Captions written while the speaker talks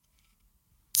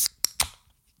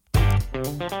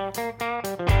It's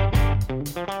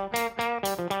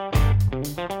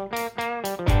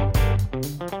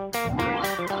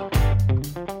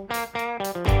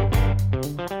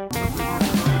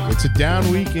a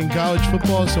down week in college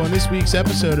football, so on this week's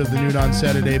episode of the Noon on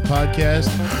Saturday podcast,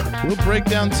 we'll break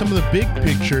down some of the big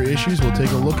picture issues. We'll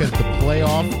take a look at the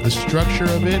playoff, the structure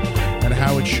of it, and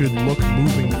how it should look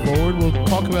moving forward. We'll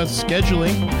talk about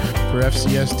scheduling for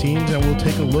FCS teams, and we'll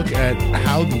take a look at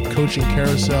how the coaching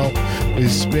carousel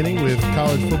is spinning with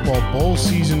college football bowl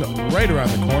season right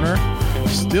around the corner.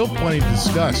 Still plenty to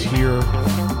discuss here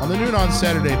on the Noon on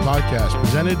Saturday podcast,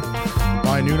 presented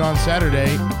by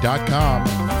noononsaturday.com.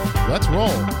 Let's roll.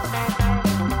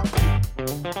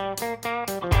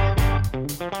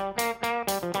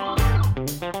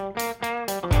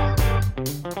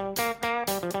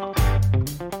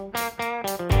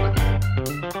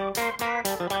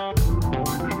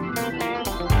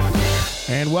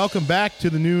 And welcome back to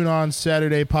the Noon on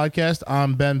Saturday podcast.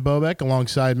 I'm Ben Bobek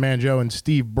alongside Manjo and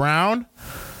Steve Brown.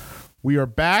 We are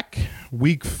back,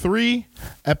 week 3,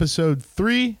 episode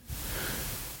 3.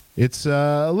 It's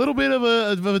a little bit of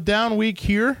a down week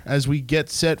here as we get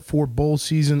set for bowl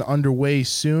season underway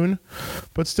soon,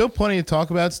 but still plenty to talk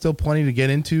about, still plenty to get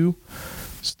into.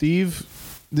 Steve,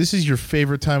 this is your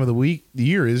favorite time of the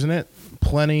year, isn't it?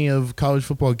 Plenty of college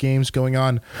football games going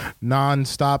on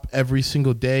nonstop every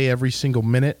single day, every single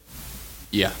minute.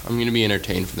 Yeah, I'm going to be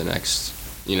entertained for the next,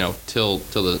 till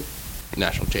the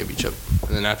national championship,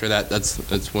 and then after that,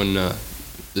 that's when the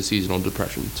seasonal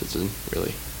depression sits in,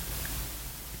 really.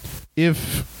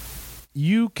 If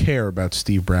you care about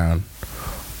Steve Brown,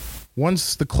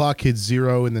 once the clock hits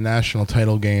 0 in the national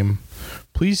title game,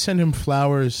 please send him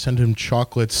flowers, send him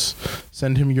chocolates,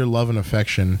 send him your love and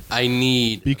affection.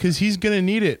 Because he's going to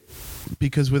need it.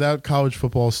 Because without college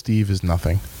football, Steve is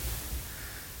nothing.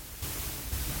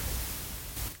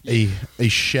 A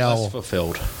shell. Less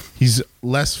fulfilled. He's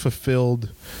less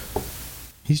fulfilled.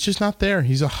 He's just not there.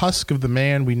 He's a husk of the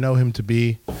man we know him to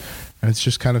be. And it's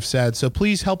just kind of sad. So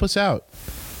please help us out.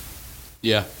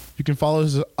 Yeah. You can follow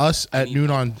us at Noon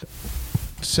on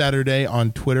Saturday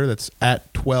on Twitter. That's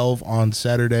at 12 on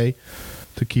Saturday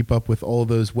to keep up with all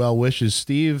those well wishes.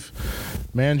 Steve,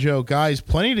 Manjo, guys,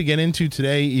 plenty to get into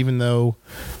today, even though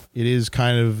it is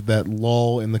kind of that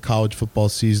lull in the college football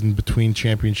season between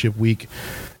championship week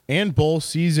and bowl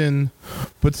season,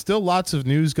 but still lots of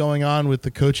news going on with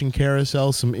the coaching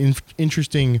carousel, some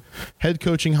interesting head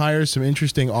coaching hires, some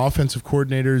interesting offensive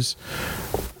coordinators.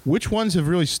 Which ones have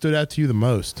really stood out to you the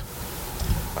most?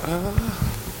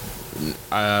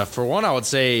 For one, I would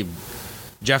say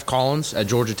Jeff Collins at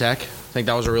Georgia Tech. I think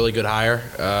that was a really good hire.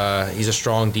 He's a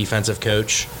strong defensive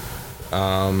coach.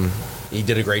 He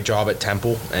did a great job at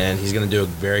Temple, and he's going to do a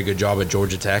very good job at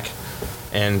Georgia Tech.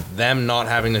 And them not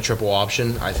having the triple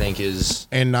option, I think, is...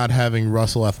 And not having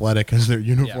Russell Athletic as their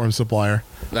uniform supplier.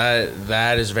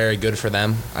 That is very good for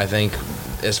them. I think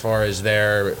as far as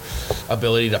their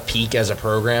ability to peak as a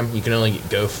program, you can only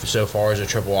go so far as a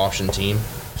triple option team.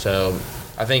 So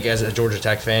I think as a Georgia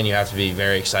Tech fan, you have to be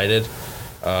very excited.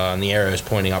 And the arrow is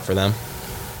pointing up for them.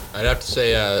 I'd have to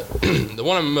say the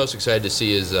one I'm most excited to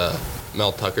see is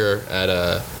Mel Tucker at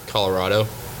Colorado.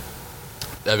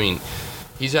 I mean...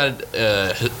 He's had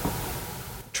a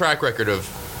track record of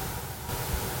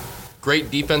great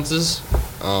defenses,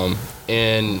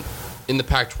 and in the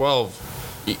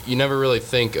Pac-12, you never really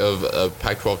think of a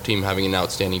Pac-12 team having an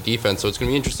outstanding defense, so it's going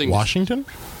to be interesting. Washington?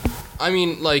 I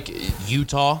mean, like...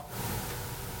 Utah?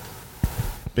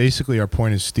 Basically, our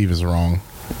point is Steve is wrong.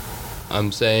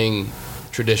 I'm saying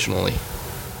traditionally.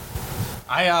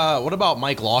 What about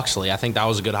Mike Locksley? I think that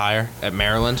was a good hire at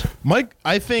Maryland. Mike,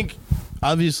 I think...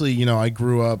 Obviously, I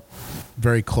grew up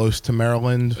very close to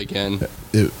Maryland. Again.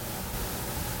 It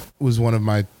was one of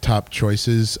my top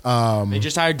choices. They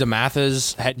just hired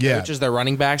DeMatha's head coach as their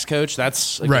running backs coach.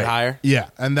 That's a good hire. Yeah,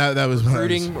 and that was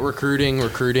recruiting.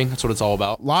 That's what it's all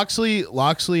about.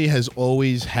 Locksley has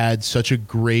always had such a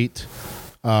great...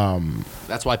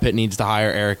 That's why Pitt needs to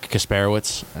hire Eric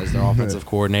Kasperowitz as their offensive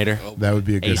coordinator. That would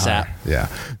be a good ASAP. hire. Yeah.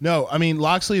 No, I mean,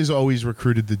 Locksley has always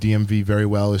recruited the DMV very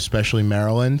well, especially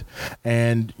Maryland.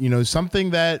 And,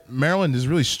 something that Maryland has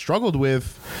really struggled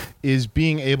with is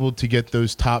being able to get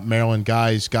those top Maryland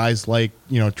guys like,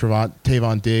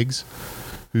 Tavon Diggs,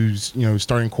 who's,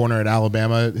 starting corner at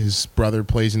Alabama. His brother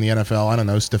plays in the NFL. I don't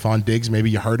know, Stephon Diggs. Maybe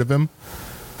you heard of him.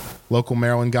 local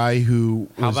Maryland guy who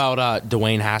How was about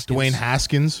Dwayne Haskins? Dwayne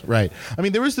Haskins, right. I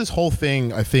mean, there was this whole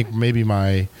thing, I think maybe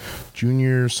my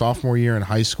sophomore year in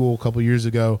high school a couple years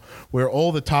ago, where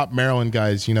all the top Maryland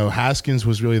guys, Haskins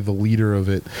was really the leader of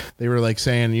it. They were like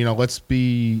saying,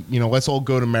 let's all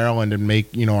go to Maryland and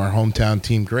make, our hometown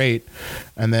team great.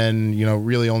 And then,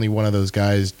 really only one of those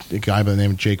guys, a guy by the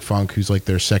name of Jake Funk, who's like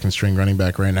their second string running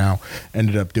back right now,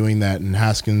 ended up doing that. And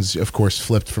Haskins, of course,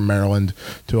 flipped from Maryland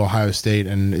to Ohio State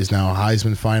and is now a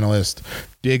Heisman finalist.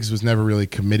 Diggs was never really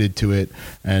committed to it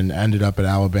and ended up at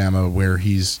Alabama, where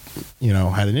he's,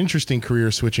 had an interesting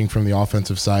career switching from the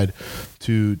offensive side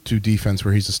to defense,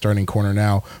 where he's a starting corner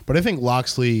now. But I think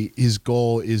Loxley, his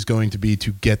goal is going to be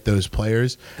to get those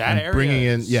players that and area bringing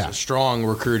in, is a strong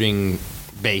recruiting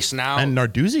base now. And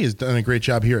Narduzzi has done a great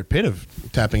job here at Pitt of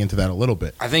tapping into that a little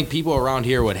bit. I think people around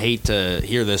here would hate to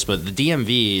hear this, but the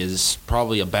DMV is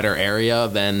probably a better area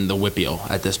than the Whippio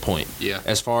at this point. Yeah.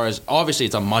 As far as, obviously,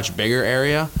 it's a much bigger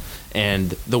area,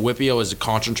 and the Whippio is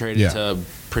concentrated to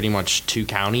pretty much 2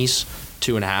 counties,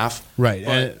 2.5. Right.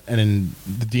 And in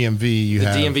the DMV, you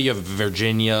have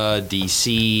Virginia,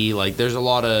 D.C. Like, there's a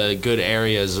lot of good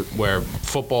areas where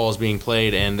football is being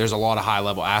played, and there's a lot of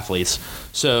high-level athletes.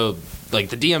 So, like,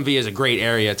 the DMV is a great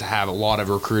area to have a lot of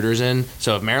recruiters in.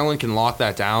 So if Maryland can lock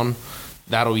that down,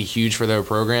 that'll be huge for their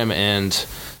program. And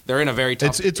they're in a very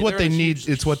tough. It's what they need.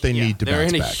 It's what they need to bounce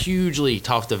back. They're in a hugely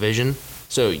tough division.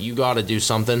 So you got to do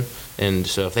something. And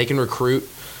so if they can recruit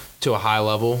to a high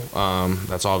level,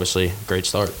 that's obviously a great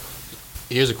start.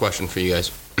 Here's a question for you guys.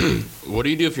 What do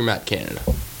you do if you're Matt Canada?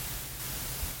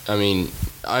 I mean,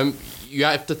 you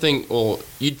have to think. Well,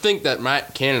 you'd think that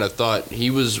Matt Canada thought he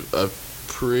was a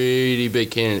pretty big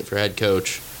candidate for head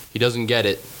coach. He doesn't get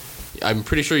it. I'm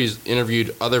pretty sure he's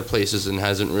interviewed other places and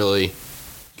hasn't really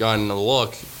gotten a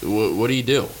look. What do you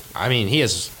do? I mean,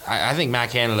 I think Matt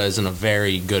Canada is in a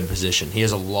very good position. He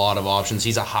has a lot of options.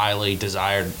 He's a highly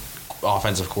desired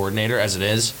offensive coordinator as it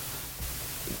is.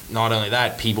 Not only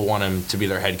that, people want him to be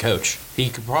their head coach. He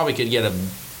could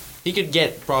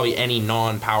get probably any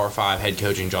non-Power 5 head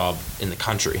coaching job in the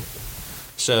country.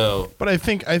 So, but I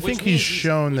think he's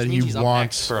shown that he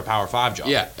wants for a Power 5 job.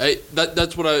 Yeah,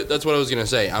 that's what I was gonna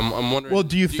say. I'm wondering. Well,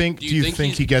 do you think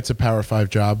he gets a Power 5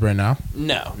 job right now?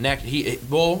 No,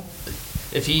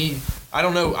 I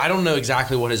don't know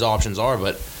exactly what his options are,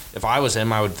 but if I was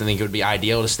him, I would think it would be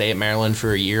ideal to stay at Maryland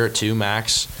for a year or 2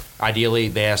 max. Ideally,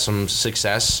 they have some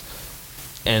success,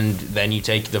 and then you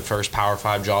take the first Power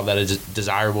 5 job that is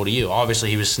desirable to you.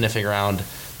 Obviously, he was sniffing around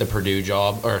the Purdue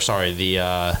job,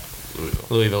 the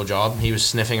Louisville job. He was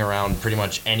sniffing around pretty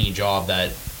much any job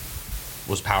that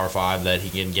was Power 5 that he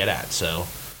can get at. So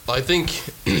I think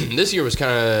this year was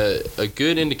kind of a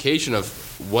good indication of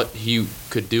what he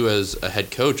could do as a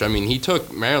head coach. I mean, he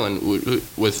took Maryland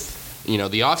with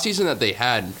the offseason that they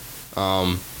had,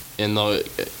 and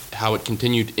how it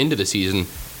continued into the season.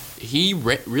 He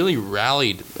really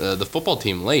rallied the football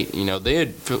team late. They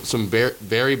had some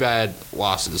very bad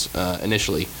losses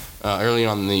initially. Early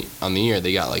on in the year,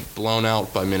 they got blown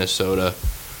out by Minnesota,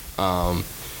 and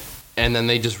then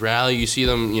they just rally. You see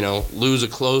them, lose a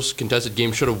close contested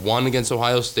game, should have won against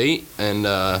Ohio State, and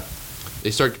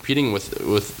they start competing with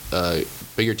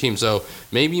bigger teams. So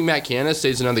maybe Matt Canada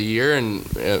stays another year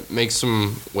and makes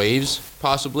some waves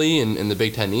possibly in the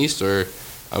Big Ten East, or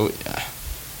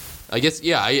I guess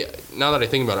now that I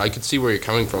think about it, I could see where you're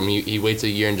coming from. He waits a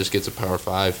year and just gets a Power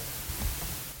 5.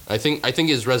 I think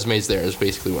his resume's there is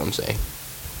basically what I'm saying.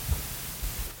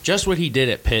 Just what he did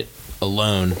at Pitt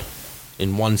alone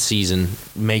in one season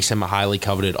makes him a highly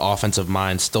coveted offensive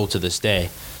mind still to this day.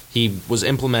 He was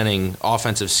implementing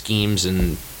offensive schemes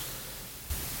and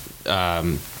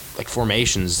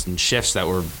formations and shifts that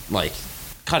were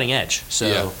cutting edge. So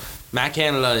yeah. Matt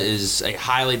Canada is a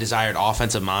highly desired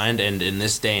offensive mind, and in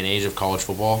this day and age of college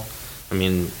football, I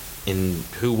mean,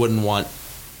 who wouldn't want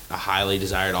a highly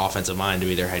desired offensive mind to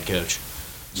be their head coach?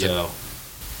 So,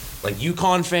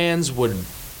 UConn fans would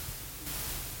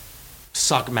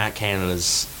suck Matt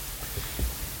Canada's.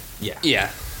 Yeah.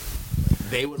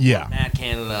 They would want Matt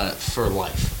Canada for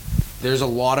life. There's a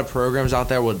lot of programs out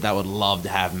there that would love to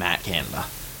have Matt Canada.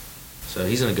 So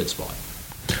he's in a good spot.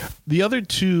 The other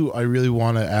two I really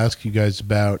want to ask you guys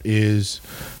about is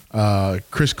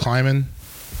Chris Kleiman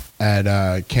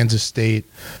at Kansas State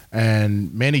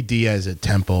and Manny Diaz at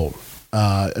Temple.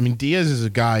 Diaz is a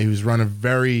guy who's run a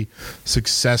very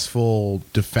successful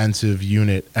defensive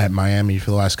unit at Miami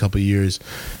for the last couple of years.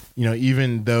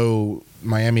 Even though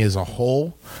Miami as a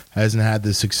whole hasn't had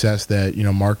the success that,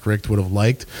 Mark Richt would have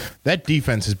liked, that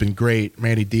defense has been great.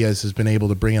 Manny Diaz has been able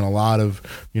to bring in a lot of,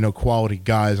 quality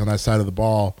guys on that side of the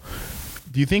ball.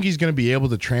 Do you think he's going to be able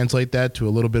to translate that to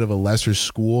a little bit of a lesser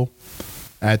school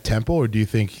at Temple, or do you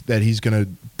think that he's going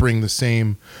to bring the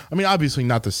same, I mean, obviously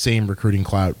not the same recruiting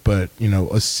clout, but,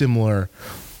 a similar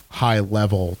high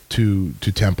level to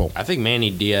Temple? I think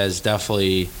Manny Diaz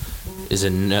definitely is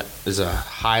a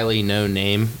highly known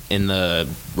name in the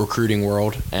recruiting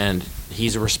world, and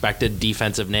he's a respected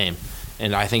defensive name.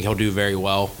 And I think he'll do very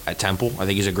well at Temple. I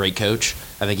think he's a great coach.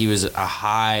 I think he was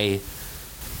a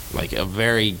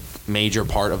very major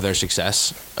part of their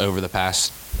success over the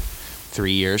past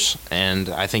 3 years. And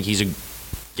I think he's a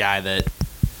guy that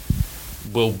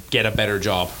will get a better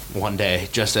job one day,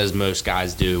 just as most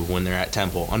guys do when they're at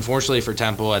Temple. Unfortunately for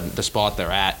Temple, at the spot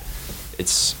they're at,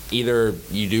 it's either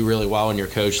you do really well and your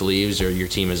coach leaves, or your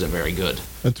team isn't very good.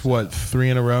 That's what, 3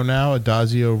 in a row now?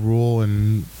 Adazio, Rule,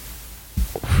 and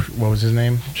what was his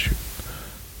name? Shoot.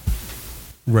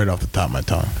 Right off the top of my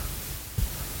tongue.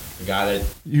 Got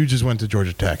it. You just went to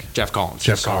Georgia Tech. Jeff Collins.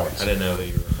 Jeff Collins. I didn't know who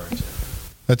you were referring to.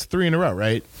 That's 3 in a row,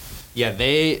 right? Yeah,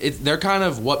 they're kind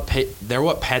of what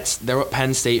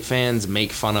Penn State fans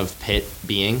make fun of Pitt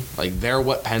being. Like, they're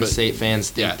what Penn State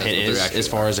fans think Pitt is as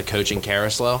far as a coaching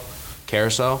carousel.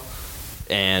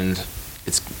 And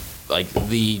it's like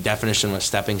the definition of a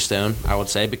stepping stone, I would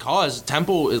say, because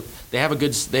Temple, they have a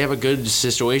good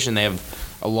situation. They have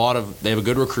a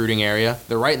good recruiting area.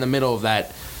 They're right in the middle of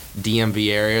that DMV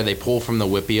area. They pull from the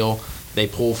Whippeal. They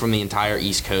pull from the entire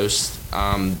East Coast.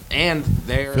 And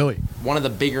they're Philly, one of the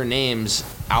bigger names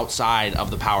outside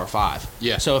of the Power 5.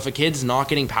 Yeah. So if a kid's not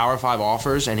getting Power 5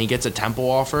 offers and he gets a Temple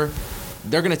offer,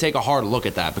 they're going to take a hard look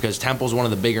at that, because Temple's one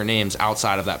of the bigger names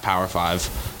outside of that Power 5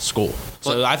 school.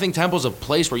 So I think Temple's a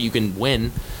place where you can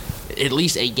win at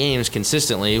least 8 games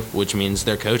consistently, which means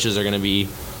their coaches are going to be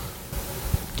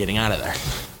getting out of there.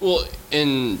 Well,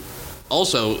 and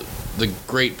also the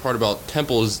great part about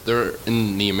Temple is they're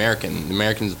in the American. The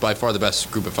American is by far the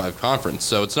best Group of 5 conference.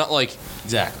 So it's not like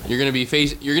you're going to be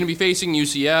facing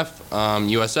UCF,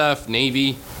 USF,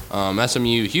 Navy,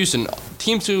 SMU, Houston,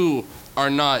 teams who are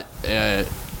not.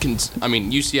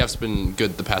 UCF's been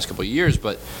good the past couple of years,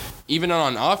 but even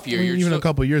on an off year, even a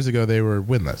couple of years ago they were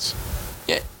winless.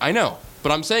 Yeah, I know.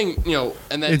 But I'm saying,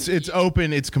 and then it's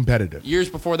open, it's competitive. Years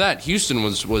before that, Houston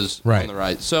was right on the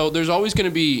rise. So there's always going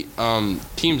to be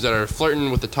teams that are flirting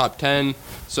with the top 10.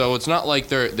 So it's not like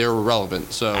they're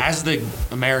irrelevant. So as the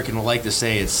American would like to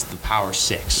say, it's the Power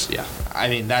 6. Yeah, I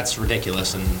mean that's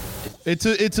ridiculous, and it's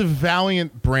a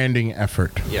valiant branding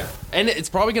effort. Yeah, and it's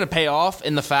probably going to pay off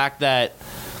in the fact that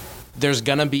there's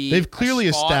going to be they've clearly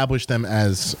established them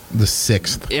as the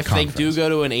 6th if conference. they do go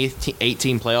to an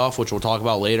 8-team playoff, which we'll talk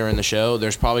about later in the show,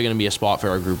 there's probably going to be a spot for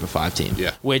our Group of 5 team.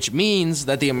 Yeah. Which means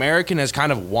that the American has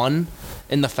kind of won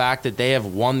in the fact that they have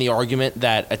won the argument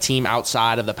that a team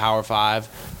outside of the Power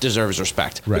 5 deserves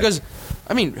respect. Right. Because,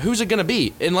 who's it going to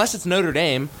be? Unless it's Notre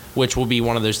Dame, which will be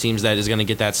one of those teams that is going to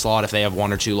get that slot if they have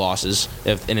 1 or 2 losses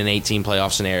in an 8-team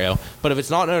playoff scenario. But if it's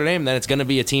not Notre Dame, then it's going to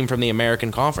be a team from the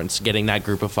American Conference getting that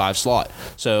Group of 5 slot.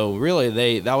 So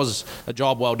really, that was a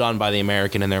job well done by the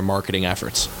American in their marketing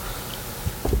efforts.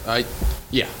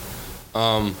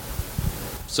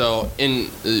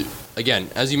 Again,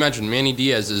 as you mentioned, Manny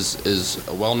Diaz is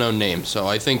a well-known name. So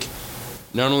I think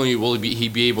not only will he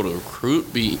be able to recruit,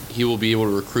 he will be able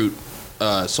to recruit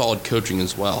solid coaching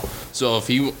as well. So if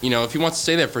he wants to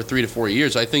stay there for 3 to 4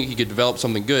 years, I think he could develop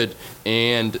something good,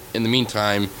 and in the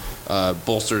meantime,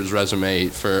 bolster his resume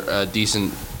for a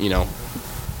decent,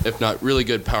 if not really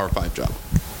good Power 5 job.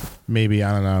 Maybe,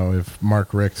 I don't know, if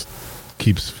Mark Richt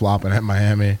keeps flopping at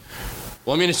Miami.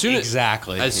 Well, as soon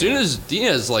as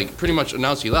Diaz pretty much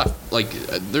announced he left,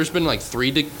 there's been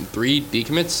 3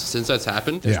 decommits since that's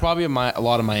happened. There's probably a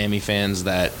lot of Miami fans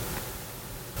that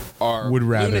are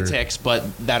lunatics,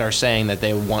 but that are saying that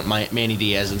they want Manny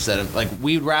Diaz instead of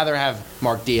we'd rather have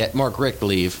Mark Richt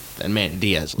leave than Manny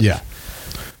Diaz leave. Yeah,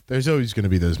 there's always going to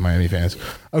be those Miami fans.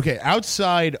 Okay,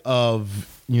 outside of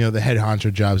the head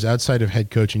honcho jobs, outside of head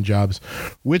coaching jobs,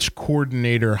 which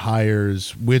coordinator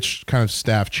hires, which kind of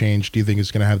staff change do you think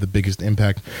is going to have the biggest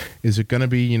impact? Is it going to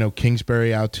be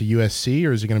Kingsbury out to USC,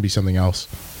 or is it going to be something else?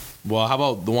 Well, how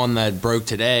about the one that broke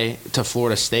today to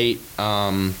Florida State?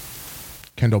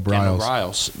 Kendall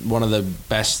Briles, one of the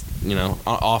best,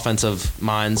 offensive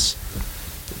minds.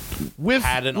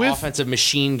 Had an offensive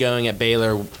machine going at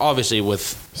Baylor, obviously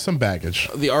with some baggage,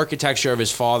 the architecture of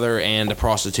his father, and a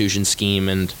prostitution scheme,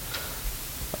 and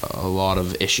a lot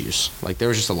of issues. There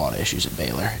was just a lot of issues at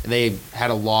Baylor. They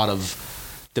had a lot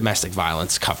of domestic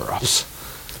violence cover-ups.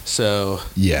 So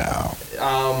yeah.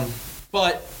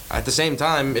 But at the same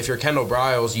time, if you're Kendall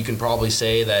Briles, you can probably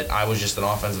say that I was just an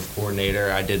offensive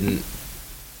coordinator. I didn't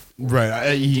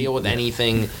Right. Deal with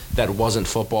anything that wasn't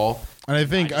football. And I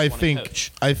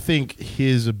think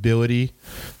his ability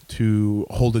to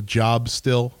hold a job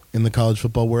still in the college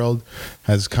football world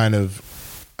has kind of.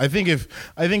 I think if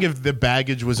the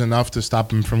baggage was enough to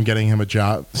stop him from getting a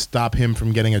job,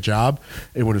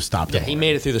 it would have stopped him. Yeah, he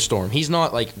made it through the storm. He's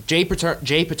not like Jay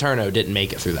Paterno didn't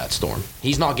make it through that storm.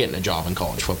 He's not getting a job in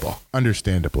college football.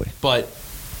 Understandably. But,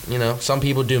 some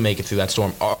people do make it through that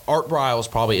storm. Art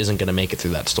Briles probably isn't going to make it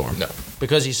through that storm. No.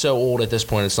 Because he's so old at this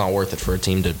point, it's not worth it for a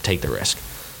team to take the risk.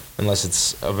 Unless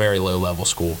it's a very low-level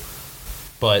school.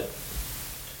 But,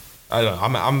 I don't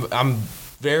know. I'm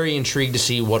very intrigued to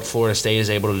see what Florida State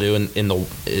is able to do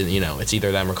it's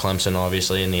either them or Clemson,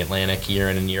 obviously, in the Atlantic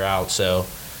year in and year out. So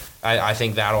I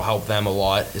think that'll help them a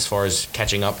lot as far as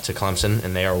catching up to Clemson,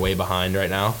 and they are way behind right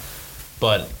now.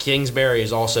 But Kingsbury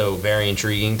is also very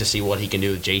intriguing to see what he can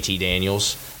do with JT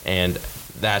Daniels, and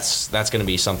that's going to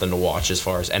be something to watch as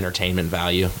far as entertainment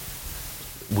value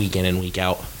week in and week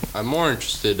out. I'm more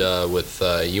interested with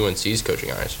UNC's coaching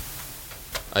hires.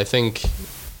 I think...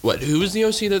 Who was the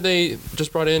OC that they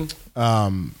just brought in?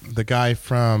 The guy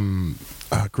from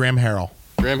Graham Harrell.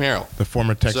 Graham Harrell. The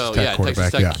former Texas Tech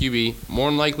quarterback. Texas Tech QB. More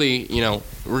than likely, we're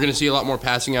going to see a lot more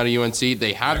passing out of UNC.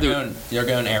 They're going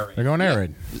air raid. They're going air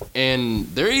raid. And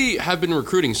they have been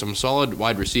recruiting some solid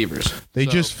wide receivers. They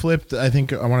just flipped, I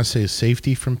want to say, a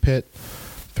safety from Pitt.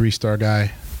 3-star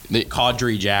guy.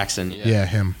 Caudry Jackson. Yeah,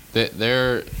 him.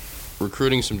 They're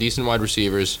recruiting some decent wide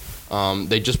receivers.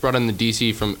 They just brought in the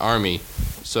DC from Army.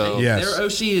 So yes. Their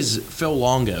OC is Phil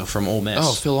Longo from Ole Miss.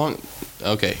 Oh, Phil Longo.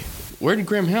 Okay. Where did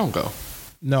Graham Harrell go?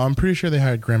 No, I'm pretty sure they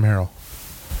hired Graham Harrell.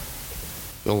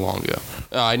 Phil Longo.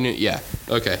 Oh, I knew. Yeah.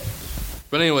 Okay.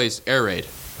 But anyways, air raid,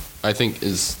 I think,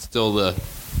 is still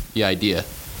the idea.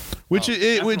 Which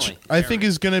I think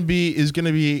is going to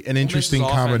be an interesting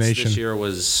combination. This year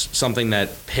was something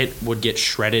that Pitt would get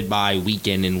shredded by week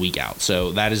in and week out.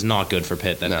 So that is not good for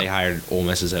Pitt that they hired Ole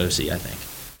Miss's OC, I think.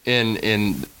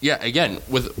 And again,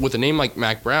 with a name like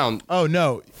Mac Brown. Oh,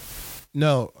 no.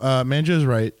 Manjo's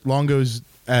right. Longo's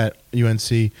at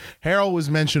UNC. Harrell was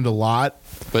mentioned a lot.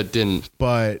 But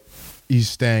he's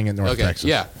staying in North Texas.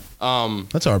 Yeah.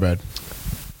 That's our bad.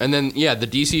 And then, the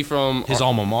DC from... his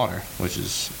alma mater, which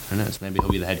is, who knows, maybe he'll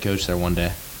be the head coach there one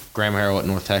day. Graham Harrell at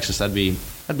North Texas, that'd be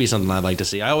something I'd like to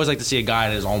see. I always like to see a guy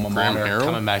at his alma mater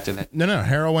coming back to that. No,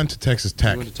 Harrell went to Texas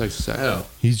Tech. He went to Texas Tech. Oh.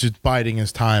 He's just biding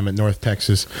his time at North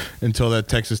Texas until that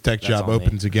Texas Tech job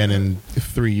opens again in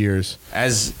 3 years.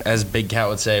 As Big Cat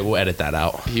would say, we'll edit that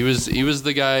out. He was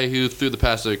the guy who threw the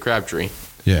pass to Crabtree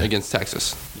against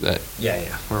Texas.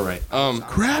 Yeah, we're right.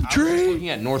 Crabtree? I was looking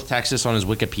at North Texas on his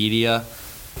Wikipedia.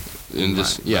 And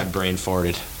my brain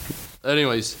farted.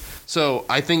 Anyways, so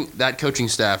I think that coaching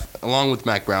staff, along with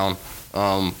Mac Brown,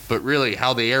 but really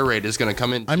how the air raid is going to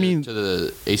come in to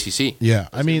the ACC. Yeah,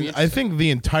 I think the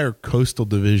entire Coastal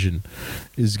Division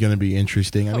is going to be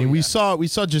interesting. We saw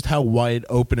just how wide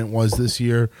open it was this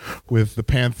year with the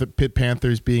Pitt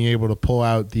Panthers being able to pull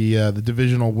out the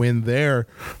divisional win there.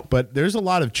 But there's a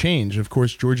lot of change. Of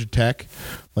course, Georgia Tech,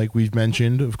 like we've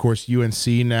mentioned. Of course, UNC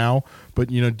now. But,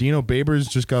 Dino Babers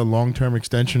just got a long-term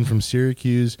extension from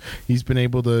Syracuse. He's been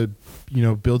able to,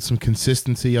 build some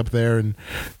consistency up there. And,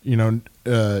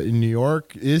 in New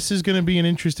York, this is going to be an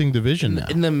interesting division now.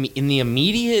 In the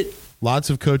immediate... Lots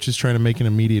of coaches trying to make an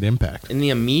immediate impact. In the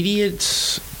immediate,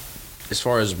 as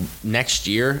far as next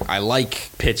year, I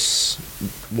like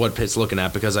what Pitt's looking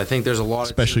at because I think there's a lot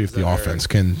especially if the offense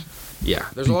can... Yeah,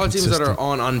 there's a lot of teams that are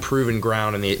on unproven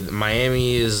ground, and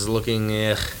Miami is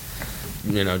looking...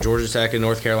 Georgia Tech and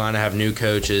North Carolina have new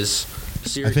coaches.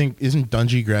 I think, isn't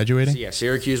Dungy graduating? Yeah,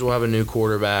 Syracuse will have a new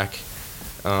quarterback.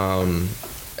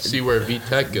 See where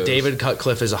VTech goes. David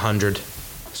Cutcliffe is 100.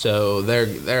 So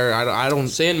they're I don't...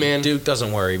 Sandman. Duke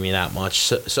doesn't worry me that much.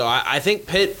 So I think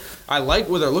Pitt, I like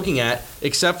what they're looking at,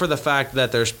 except for the fact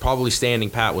that there's probably standing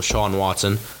pat with Sean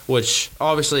Watson, which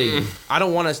obviously I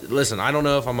don't want to... Listen, I don't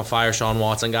know if I'm a fire Sean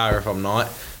Watson guy or if I'm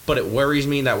not, but it worries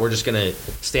me that we're just going to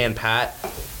stand pat.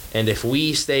 And if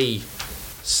we stay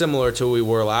similar to what we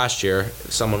were last year,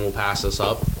 someone will pass us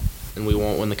up, and we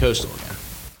won't win the Coastal again.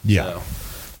 Yeah.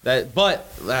 So, but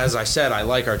as I said, I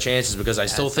like our chances because I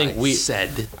still think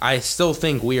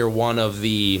we are one of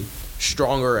the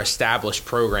stronger established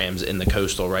programs in the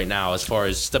Coastal right now as far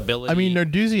as stability.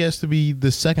 Narduzzi has to be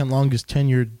the second longest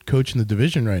tenured coach in the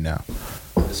division right now.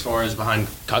 As far as behind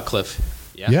Cutcliffe.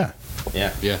 Yeah.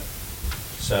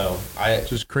 So it's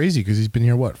just crazy because he's been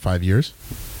here 5 years?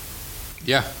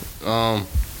 Yeah.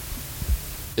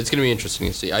 It's going to be interesting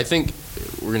to see. I think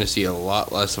we're going to see a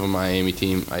lot less of a Miami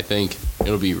team. I think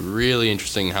it'll be really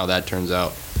interesting how that turns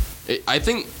out. I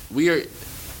think we are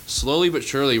slowly but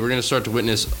surely, we're going to start to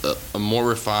witness a more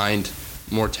refined,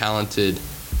 more talented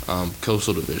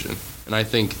Coastal Division. And I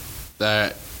think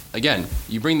that, again,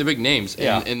 you bring the big names.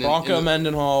 Bronco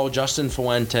Mendenhall, Justin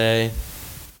Fuente.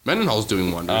 Mendenhall's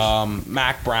doing wonders.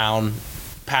 Mac Brown,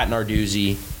 Pat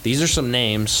Narduzzi. These are some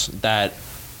names that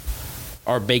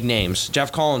are big names.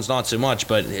 Jeff Collins, not so much,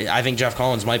 but I think Jeff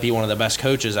Collins might be one of the best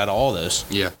coaches out of all those.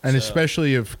 Yeah. And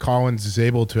especially if Collins is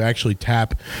able to actually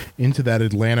tap into that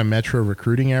Atlanta metro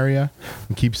recruiting area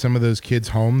and keep some of those kids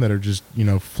home that are just,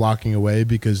 flocking away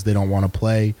because they don't want to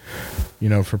play,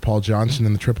 for Paul Johnson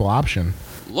in the triple option.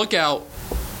 Look out.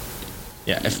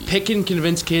 Yeah, if Pitt can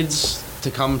convince kids to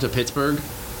come to Pittsburgh,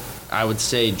 I would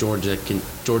say Georgia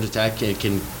Tech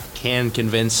can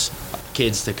convince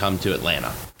kids to come to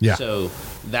Atlanta. Yeah. So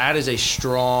that is a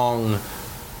strong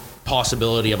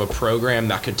possibility of a program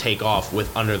that could take off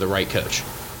with under the right coach.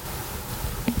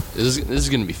 This is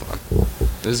going to be fun.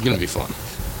 This is going to be fun.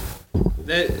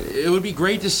 It would be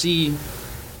great to see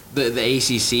the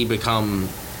ACC become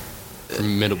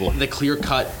formidable, the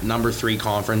clear-cut number 3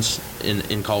 conference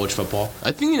in college football.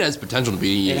 I think it has potential to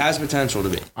be. It has potential to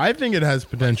be. I think it has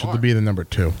potential to be the number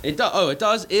 2. It does. Oh, it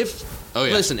does.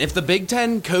 Listen, if the Big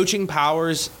Ten coaching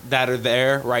powers that are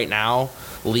there right now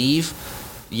leave,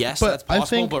 yes, that's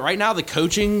possible. But right now, the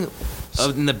coaching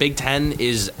in the Big Ten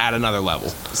is at another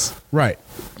level. Right.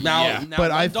 Now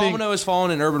but I think domino has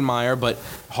fallen in Urban Meyer, but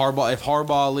if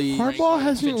Harbaugh leaves, Harbaugh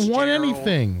hasn't won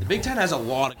anything. The Big Ten has a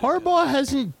lot of Harbaugh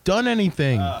hasn't done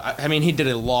anything. He did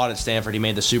a lot at Stanford. He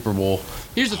made the Super Bowl.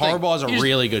 Here's the Harbaugh's thing. a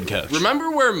really good coach.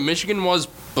 Remember where Michigan was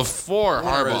before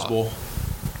Harbaugh? Rose Bowl.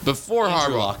 Before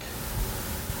Andrew Harbaugh. Luck.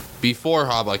 Before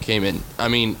Harbaugh came in.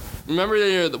 Remember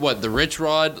the Rich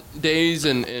Rod days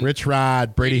and Rich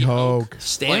Rod, Brady Hoke.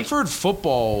 Stanford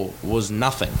football was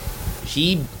nothing.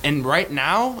 And right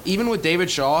now, even with David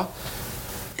Shaw,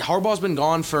 Harbaugh's been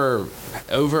gone for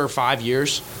over 5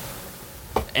 years,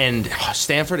 and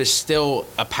Stanford is still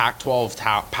a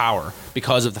Pac-12 power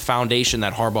because of the foundation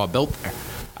that Harbaugh built there.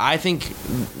 I think,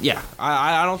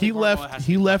 I don't think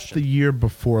he left the year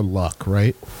before Luck,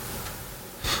 right?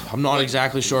 I'm not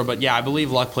exactly sure, but I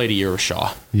believe Luck played a year with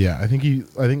Shaw. Yeah, I think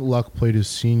Luck played his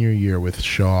senior year with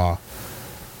Shaw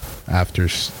after.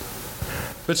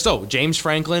 But still, James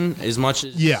Franklin, as much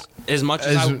as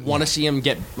I want to see him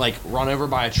get run over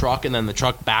by a truck and then the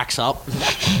truck backs up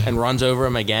and runs over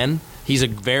him again, he's a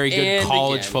very good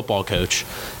college football coach.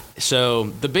 So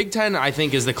the Big Ten, I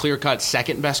think, is the clear-cut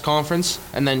second best conference,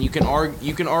 and then you can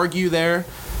argue there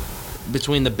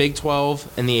between the Big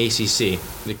 12 and the ACC.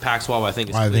 The Pac-12, I think,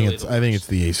 is. I think it's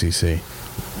the ACC.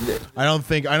 I don't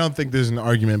think there's an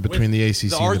argument between the ACC.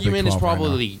 The and argument the Big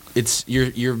 12 is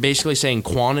probably you're basically saying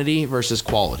quantity versus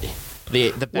quality.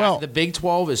 The Big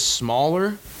 12 is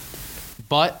smaller,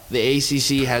 but the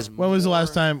ACC has. When was the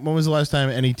last time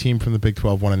any team from the Big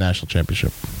 12 won a national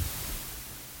championship?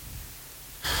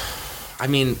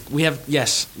 We have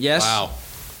yes. Wow,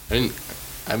 I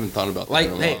haven't thought about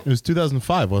that. It was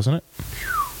 2005, wasn't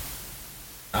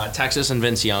it? Texas and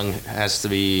Vince Young has to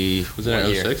be. Was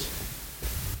it 06?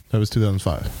 That was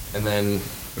 2005. And then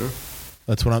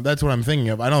that's what I'm thinking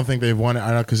of. I don't think they've won it.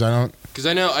 I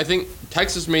think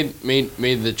Texas made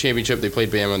the championship. They played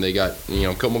Bama and they got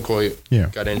Colt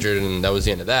McCoy got injured and that was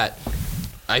the end of that.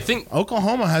 I think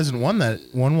Oklahoma hasn't won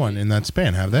one in that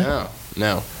span, have they?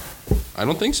 No, I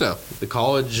don't think so. The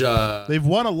college they've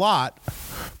won a lot,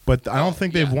 but I don't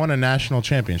think they've won a national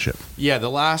championship. Yeah, the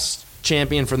last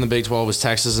champion from the Big 12 was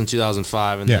Texas in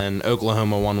 2005, and then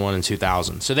Oklahoma won one in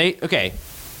 2000. So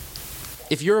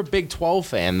if you're a Big 12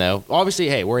 fan, though, obviously,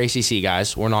 hey, we're ACC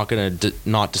guys. We're not going to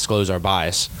not disclose our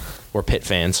bias. We're Pitt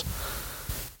fans.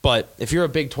 But if you're a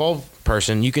Big 12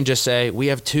 person, you can just say, we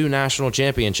have 2 national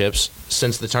championships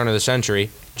since the turn of the century,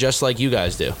 just like you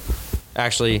guys do.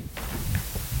 Actually,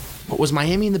 was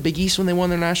Miami in the Big East when they won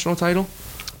their national title?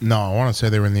 No, I want to say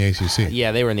they were in the ACC.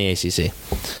 Yeah, they were in the ACC.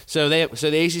 So the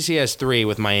ACC has 3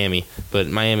 with Miami, but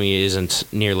Miami isn't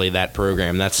nearly that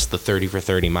program. That's the 30 for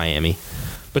 30 Miami.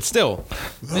 But still,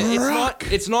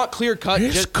 it's not clear cut.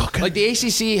 Like the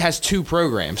ACC has 2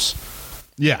 programs.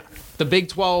 Yeah. The Big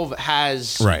 12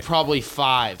 has probably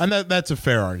 5. And that's a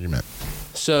fair argument.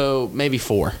 So maybe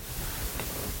 4.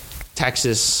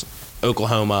 Texas,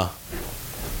 Oklahoma.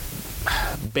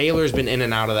 Baylor's been in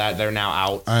and out of that. They're now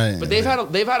out. But they've had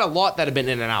a lot that have been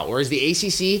in and out. Whereas the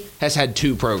ACC has had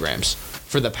 2 programs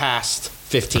for the past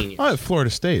 15 years. Oh, Florida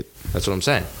State. That's what I'm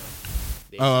saying.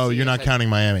 Oh, you're not counting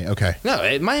Miami. Okay.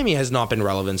 No, Miami has not been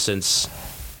relevant since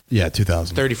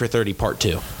 2000. 30 for 30 part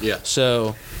 2. Yeah.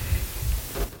 So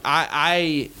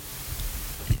the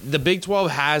Big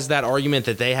 12 has that argument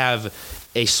that they have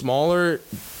a smaller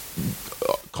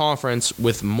conference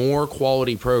with more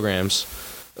quality programs.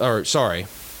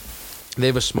 They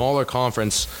have a smaller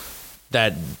conference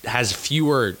that has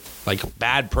fewer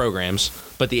bad programs,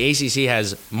 but the ACC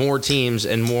has more teams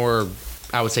and more,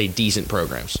 I would say, decent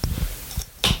programs.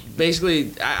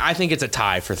 Basically, I think it's a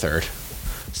tie for third.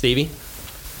 Stevie?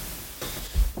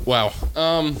 Wow.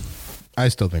 I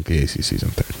still think the ACC's in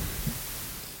third.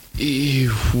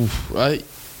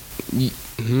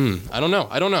 I don't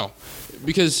know.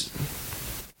 Because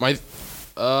my...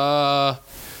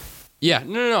 Yeah,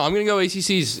 no. I'm going to go ACC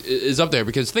is up there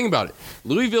because think about it.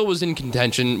 Louisville was in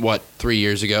contention, 2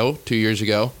 years ago?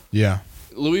 Yeah.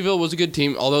 Louisville was a good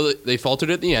team, although they faltered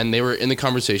at the end. They were in the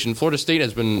conversation. Florida State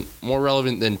has been more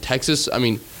relevant than Texas. I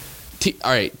mean,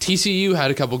 all right, TCU had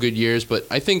a couple good years, but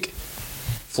I think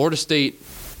Florida State,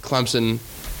 Clemson,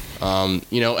 and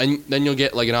then you'll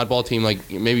get an oddball team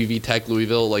like maybe VTech,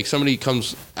 Louisville, somebody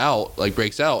comes out,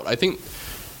 breaks out. I think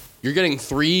you're getting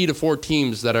 3 to 4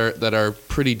 teams that are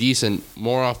pretty decent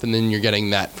more often than you're getting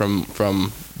that from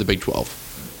the Big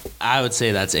 12. I would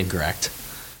say that's incorrect.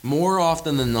 More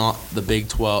often than not, the Big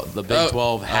 12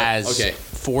 has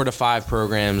 4 to 5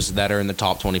 programs that are in the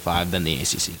top 25 than the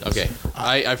ACC does. Okay,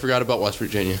 I forgot about West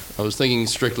Virginia. I was thinking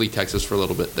strictly Texas for a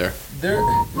little bit there.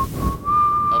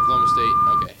 Oklahoma State.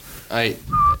 Okay,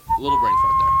 little brain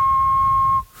fart there.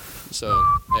 So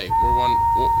hey,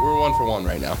 we're one for one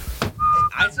right now.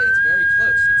 I'd say it's very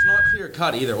close. It's not clear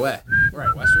cut either way.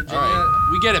 Right, West Virginia. All right,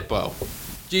 we get it, Bo.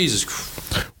 Jesus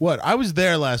Christ. What? I was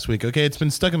there last week, okay? It's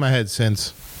been stuck in my head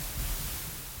since.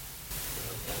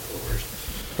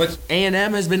 But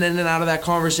A&M has been in and out of that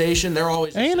conversation. They're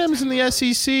always... A&M's in the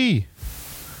SEC.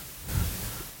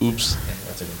 Oops.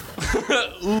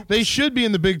 They should be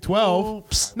in the Big 12.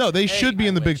 Oops. No, they should be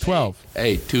in the Big 12.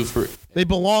 Hey, 2 for... They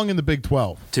belong in the Big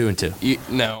 12. 2 and 2.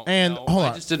 No. And no, hold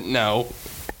on. I just didn't know.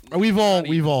 We've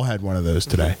all had one of those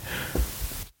today.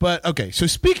 But okay, so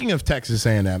speaking of Texas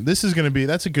A&M, that's a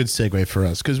good segue for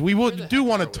us because we do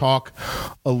want to talk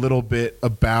a little bit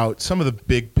about some of the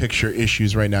big picture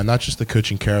issues right now, not just the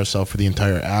coaching carousel for the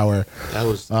entire hour. That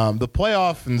was the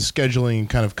playoff and scheduling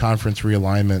kind of conference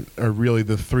realignment are really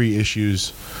the 3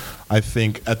 issues I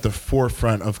think at the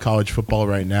forefront of college football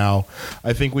right now.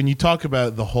 I think when you talk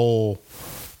about the whole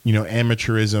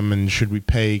amateurism and should we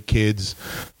pay kids,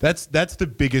 that's the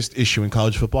biggest issue in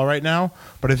college football right now,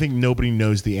 but I think nobody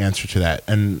knows the answer to that,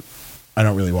 and I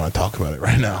don't really want to talk about it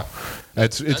right now.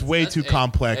 It's way too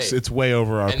complex. Hey, it's way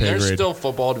over our pay grade. And there's still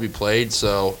football to be played,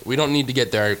 so we don't need to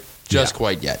get there just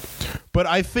quite yet. But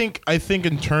I think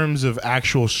in terms of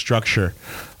actual structure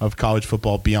of college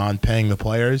football beyond paying the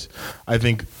players, I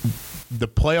think the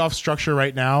playoff structure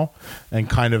right now and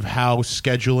kind of how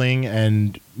scheduling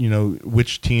and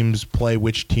which teams play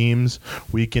which teams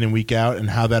week in and week out and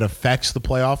how that affects the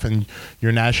playoff and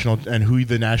your national and who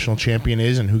the national champion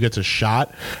is and who gets a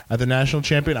shot at the national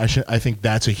champion. I think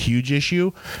that's a huge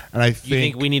issue, and I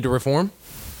think we need to reform.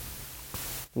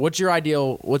 What's your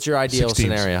ideal 6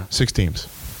 scenario? 6 teams.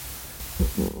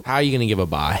 How are you going to give a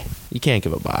bye? You can't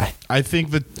give a bye. I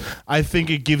think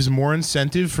it gives more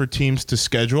incentive for teams to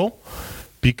schedule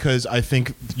because I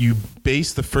think you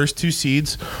base the first 2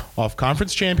 seeds off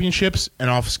conference championships and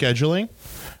off scheduling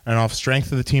and off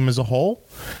strength of the team as a whole,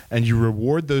 and you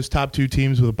reward those top 2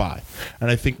 teams with a bye. And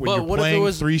I think when you're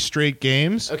playing 3 straight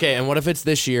games... Okay, and what if it's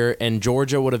this year and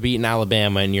Georgia would have beaten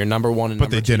Alabama and you're number 1 and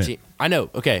number 2 But they didn't. team? I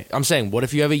know. Okay, I'm saying, what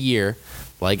if you have a year...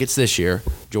 like it's this year,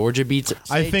 Georgia beats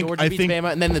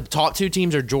Bama, and then the top 2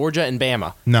 teams are Georgia and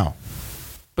Bama. No.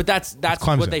 But that's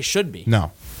what they should be.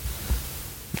 No.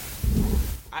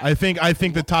 I think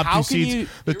the top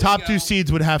 2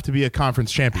 seeds would have to be a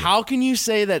conference champion. How can you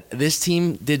say that this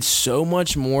team did so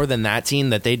much more than that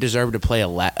team that they deserve to play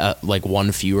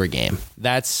one fewer game?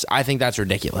 I think that's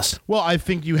ridiculous. Well, I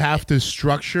think you have to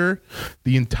structure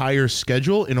the entire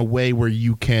schedule in a way where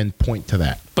you can point to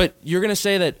that. But you're going to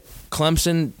say that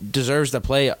Clemson deserves to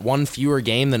play 1 fewer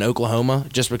game than Oklahoma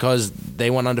just because they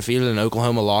went undefeated and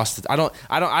Oklahoma lost. I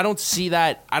don't see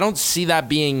that. I don't see that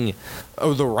being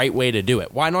the right way to do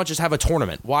it. Why not just have a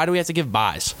tournament? Why do we have to give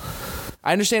byes?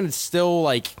 I understand it's still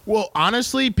well,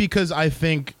 honestly, because I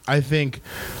think in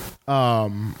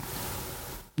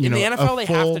the NFL they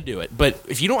have to do it. But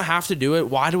if you don't have to do it,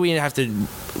 why do we have to?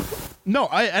 No,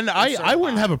 I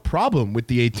wouldn't have a problem with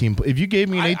the 18. If you gave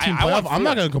me an 18 playoff, I'm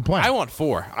not going to complain. I want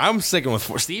 4. I'm sticking with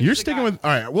 4. Steve, you're sticking with. All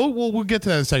right, we'll get to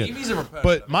that in a second.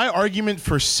 But my argument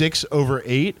for 6 over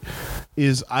 8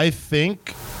 is I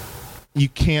think you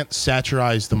can't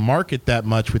satirize the market that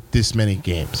much with this many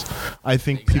games. I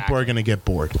think people are going to get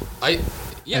bored.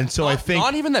 Yeah, and so I think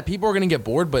not even that people are going to get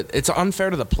bored, but it's unfair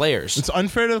to the players. It's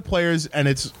unfair to the players, and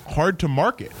it's hard to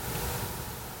market.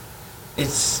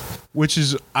 which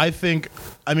is, I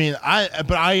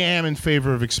am in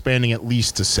favor of expanding at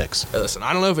least to 6. Listen,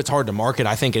 I don't know if it's hard to market.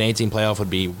 I think an 18 playoff would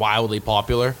be wildly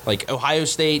popular. Like Ohio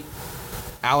State,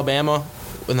 Alabama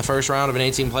in the first round of an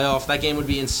 18 playoff, that game would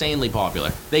be insanely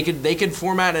popular. They could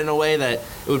format it in a way that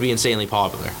it would be insanely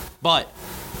popular. But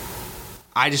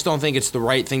I just don't think it's the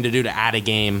right thing to do to add a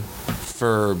game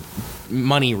for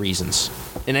money reasons.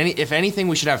 And if anything,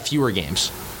 we should have fewer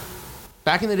games.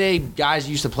 Back in the day, guys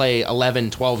used to play 11,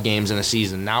 12 games in a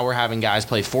season. Now we're having guys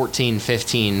play 14,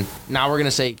 15. Now we're going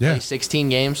to say play 16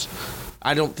 games.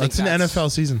 I don't think that's an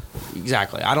NFL season.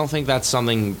 Exactly. I don't think that's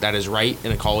something that is right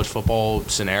in a college football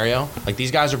scenario. Like, these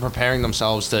guys are preparing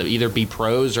themselves to either be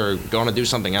pros or going to do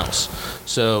something else.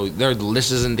 So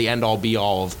this isn't the end-all,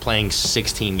 be-all of playing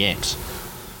 16 games.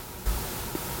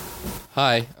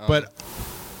 Hi. But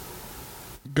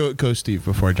go, Steve,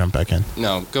 before I jump back in.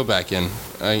 No, go back in.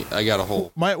 I got a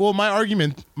whole... My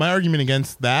argument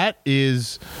against that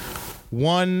is,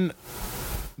 one,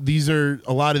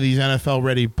 a lot of these NFL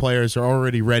ready players are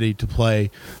already ready to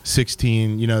play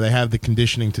 16. You know, they have the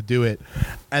conditioning to do it.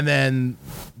 And then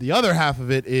the other half of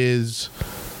it is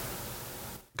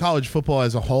college football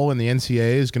as a whole, and the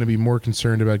NCAA is going to be more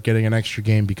concerned about getting an extra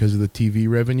game because of the TV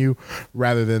revenue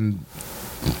rather than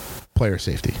player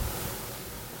safety.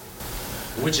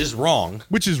 Which is wrong.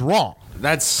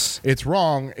 It's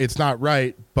wrong. It's not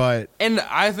right. But and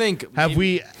I think have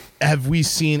we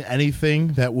seen anything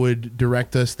that would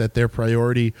direct us that their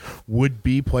priority would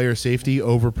be player safety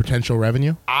over potential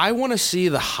revenue? I want to see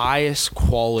the highest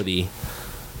quality.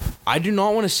 I do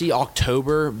not want to see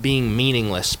October being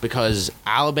meaningless because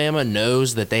Alabama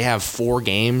knows that they have 4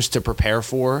 games to prepare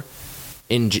for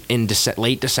in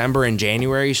late December and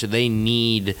January, so they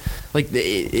need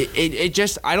it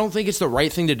just, I don't think it's the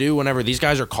right thing to do whenever these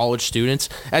guys are college students.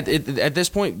 At this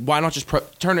point, why not just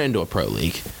turn it into a pro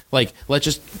league? Like, let's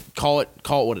just call it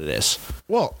what it is.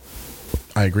 Well,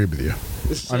 I agree with you.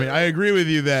 I agree with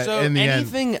you that in the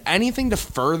end, anything to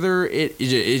further it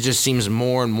just seems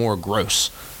more and more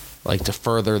gross. Like, to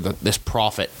further this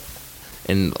profit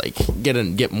and like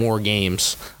get more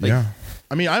games. Yeah.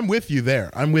 I'm with you there.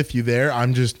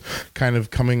 I'm just kind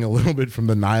of coming a little bit from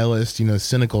the nihilist,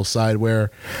 cynical side,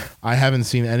 where I haven't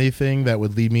seen anything that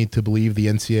would lead me to believe the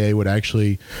NCAA would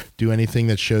actually do anything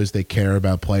that shows they care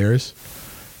about players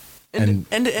and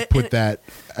put that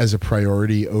as a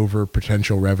priority over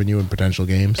potential revenue and potential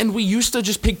games. And we used to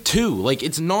just pick 2. Like,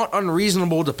 it's not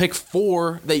unreasonable to pick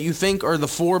 4 that you think are the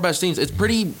 4 best teams. It's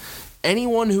pretty...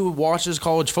 Anyone who watches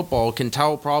college football can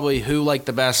tell probably who, like,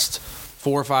 the best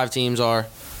 4 or 5 teams are,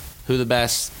 who the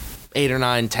best 8 or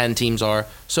 9, 10 teams are.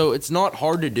 So it's not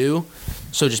hard to do.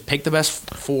 So just pick the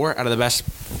best 4 out of the best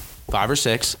 5 or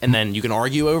 6, and then you can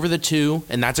argue over the 2,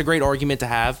 and that's a great argument to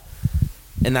have,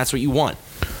 and that's what you want.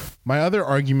 My other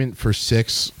argument for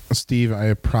 6, Steve,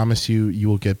 I promise you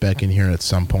will get back in here at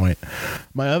some point.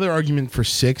 My other argument for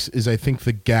 6 is I think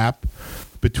the gap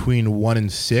between 1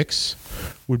 and 6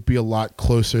 would be a lot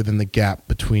closer than the gap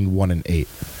between 1 and 8.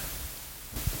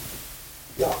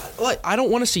 I don't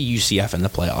want to see UCF in the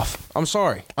playoff. I'm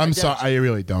sorry. I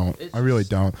really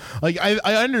don't. Like,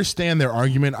 I understand their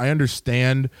argument. I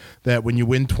understand that when you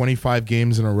win 25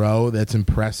 games in a row, that's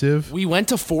impressive. We went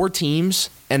to 4 teams,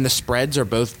 and the spreads are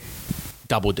both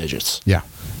double digits. Yeah.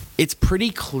 It's pretty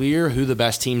clear who the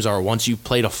best teams are once you've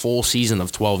played a full season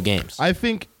of 12 games. I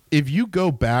think if you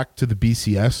go back to the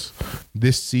BCS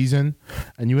this season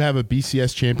and you have a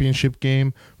BCS championship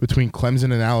game between Clemson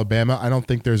and Alabama, I don't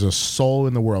think there's a soul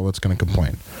in the world that's going to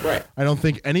complain. Right. I don't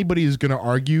think anybody is going to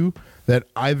argue that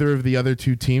either of the other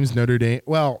 2 teams, Notre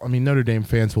Dame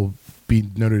fans will be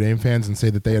Notre Dame fans and say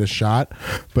that they had a shot.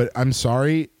 But I'm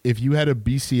sorry, if you had a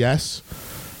BCS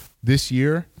this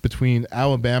year between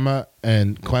Alabama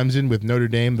and Clemson with Notre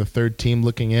Dame, the 3rd team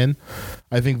looking in,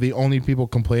 I think the only people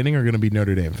complaining are going to be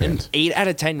Notre Dame fans. And 8 out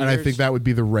of 10 years. And I think that would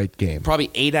be the right game. Probably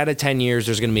 8 out of 10 years,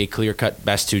 there's going to be a clear-cut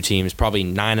best 2 teams. Probably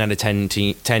 9 out of 10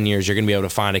 years, you're going to be able to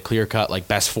find a clear-cut, like,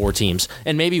 best 4 teams.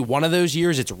 And maybe one of those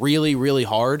years, it's really, really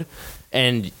hard,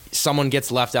 and someone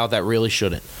gets left out that really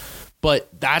shouldn't. But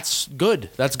that's good.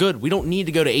 That's good. We don't need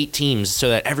to go to 8 teams so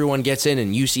that everyone gets in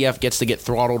and UCF gets to get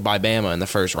throttled by Bama in the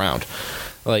first round.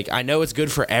 Like, I know it's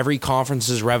good for every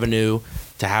conference's revenue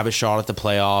to have a shot at the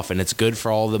playoff, and it's good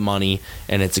for all the money,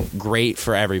 and it's great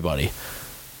for everybody,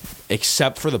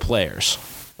 except for the players.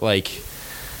 Like,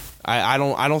 I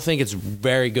don't think it's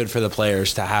very good for the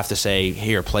players to have to say,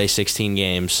 here, play 16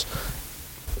 games,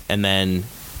 and then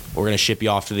we're going to ship you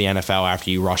off to the NFL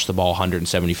after you rush the ball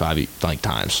 175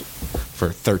 times for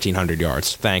 1,300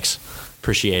 yards. Thanks.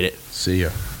 Appreciate it. See ya.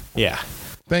 Yeah.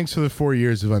 Thanks for the 4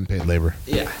 years of unpaid labor.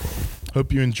 Yeah.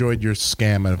 Hope you enjoyed your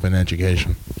scam of an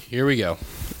education. Here we go.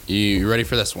 You ready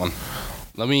for this one?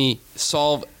 Let me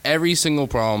solve every single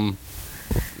problem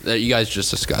that you guys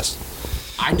just discussed.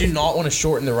 I do not want to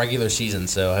shorten the regular season,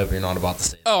 so I hope you're not about to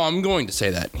say that. Oh, I'm going to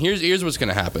say that. Here's what's going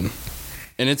to happen.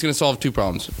 And it's going to solve two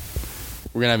problems.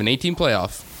 We're going to have an 18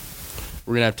 playoff.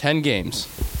 We're going to have 10 games.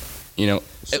 You know,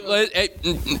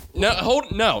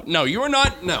 no, you are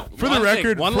not. No. For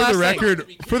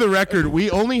the record,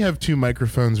 we only have 2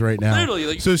 microphones right now. Literally,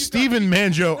 like, so Steve and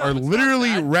Manjo are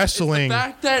literally wrestling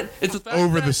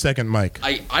over the second mic.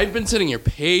 I've been sitting here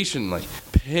patiently,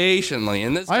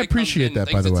 and this. I appreciate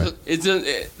that, by the way.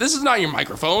 This is not your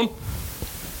microphone.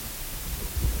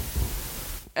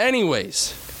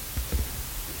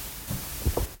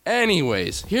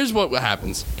 Anyways, here's what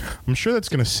happens. I'm sure that's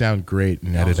going to sound great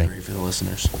in editing. Great for the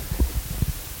listeners.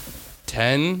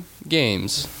 10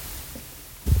 games.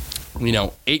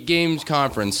 8 games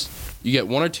conference. You get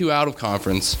 1 or 2 out of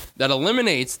conference. That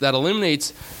eliminates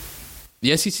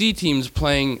the SEC teams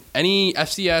playing any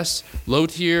FCS low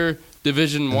tier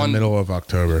Division 1 in the middle of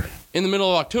October.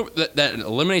 That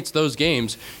eliminates those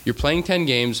games. You're playing 10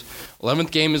 games. 11th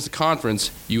game is the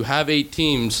conference. You have 8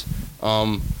 teams.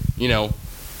 5,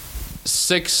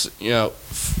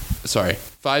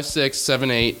 6,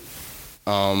 7, 8.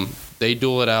 They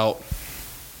duel it out.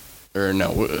 Or no,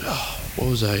 what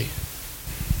was I?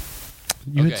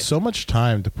 You had so much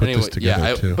time to put this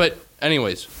together, too. But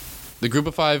anyways, the group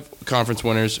of 5 conference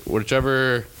winners,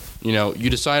 whichever, you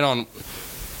decide on,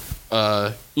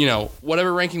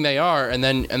 whatever ranking they are, and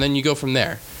then you go from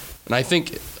there. And I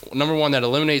think, number one, that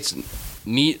eliminates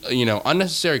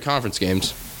unnecessary conference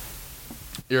games.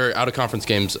 Your out-of-conference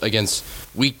games against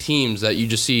weak teams that you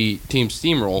just see teams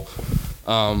steamroll.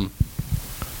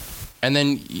 And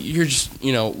then you're just,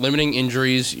 limiting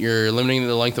injuries. You're limiting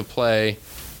the length of play.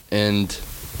 And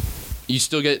you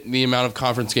still get the amount of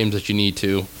conference games that you need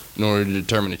to in order to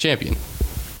determine a champion.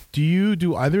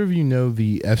 Do either of you know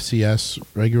the FCS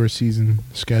regular season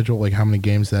schedule, like how many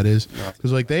games that is?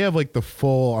 Because they have the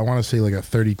full, I want to say a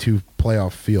 32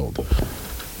 playoff field.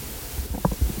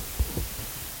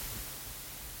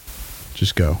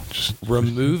 Just go.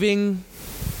 Removing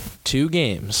 2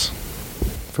 games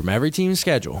from every team's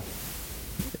schedule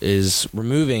is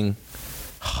removing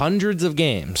hundreds of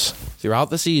games throughout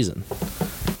the season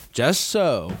just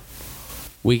so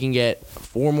we can get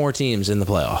 4 more teams in the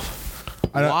playoff.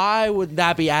 Why would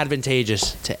that be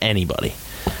advantageous to anybody?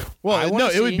 Well, no,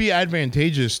 it would be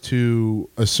advantageous to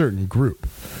a certain group.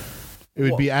 It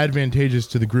would be advantageous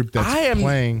to the group that's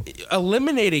playing.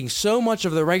 Eliminating so much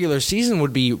of the regular season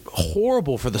would be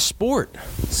horrible for the sport.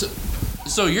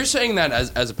 So you're saying that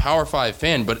as a Power 5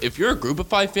 fan, but if you're a Group of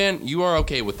 5 fan, you are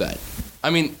okay with that. I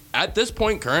mean, at this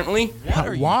point currently, what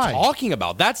are you talking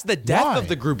about? That's the death of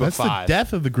the Group of 5. That's the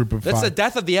death of the Group of 5. That's the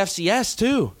death of the FCS,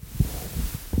 too.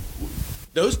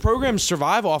 Those programs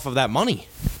survive off of that money.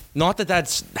 Not that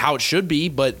that's how it should be,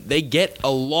 but they get a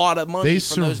lot of money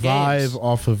from those games. They survive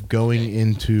off of going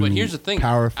into but here's the thing.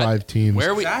 Power 5 teams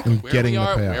and getting the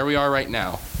payout. Where we are right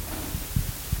now,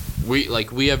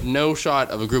 we have no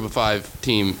shot of a Group of 5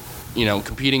 team,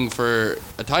 competing for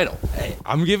a title. Hey,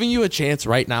 I'm giving you a chance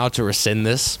right now to rescind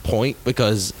this point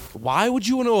because why would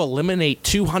you want to eliminate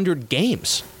 200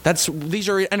 games? These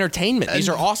are entertainment. These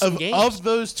are awesome games. Of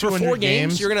those 200 for 4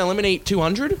 games, you're going to eliminate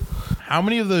 200? How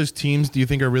many of those teams do you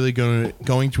think are really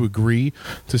going to agree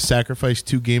to sacrifice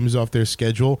 2 games off their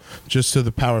schedule just so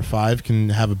the Power 5 can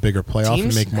have a bigger playoff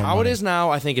and make more money? How it is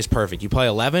now, I think, is perfect. You play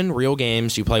 11 real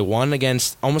games. You play 1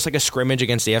 against almost like a scrimmage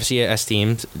against the FCS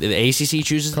teams. The ACC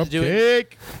chooses to do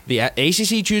it. The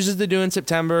ACC chooses to do it in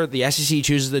September. The SEC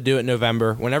chooses to do it in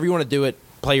November. Whenever you want to do it,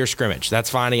 play your scrimmage. That's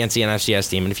fine against the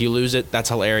NFCS team. And if you lose it, that's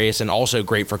hilarious and also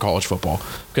great for college football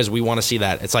because we want to see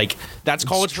that. It's that's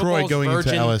college football's going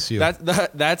version. Into LSU.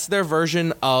 That's their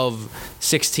version of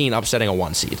 16 upsetting a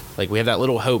 1 seed. We have that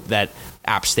little hope that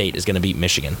App State is going to beat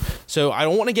Michigan. So I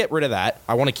don't want to get rid of that.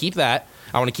 I want to keep that.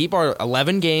 I want to keep our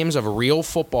 11 games of real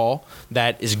football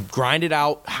that is grinded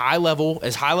out high level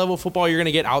football you're going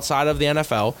to get outside of the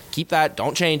NFL. Keep that.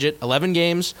 Don't change it. 11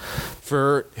 games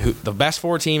for the best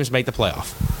 4 teams make the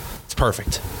playoff. It's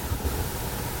perfect.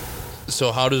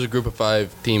 So how does a Group of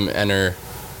 5 team enter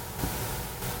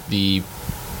the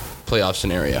playoff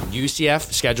scenario?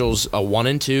 UCF schedules a 1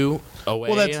 and 2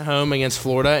 away that's- and home against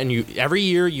Florida, and every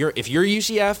year if you're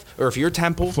UCF or if you're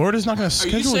Temple, Florida's not going to Are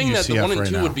schedule you saying UCF that the 1 and right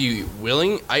 2 now. would be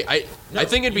willing? I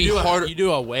think it'd be harder. You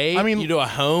do away. I mean- you do a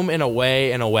home and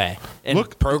away and away. And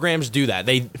Look- programs do that.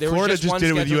 There was Florida just one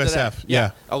did it with scheduled today. USF,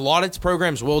 yeah. A lot of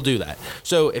programs will do that.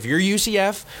 So if you're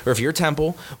UCF or if you're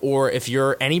Temple or if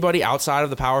you're anybody outside of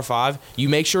the Power 5, you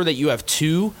make sure that you have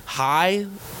 2 high,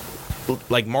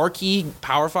 like marquee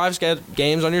Power 5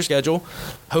 games on your schedule.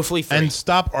 Hopefully 3. And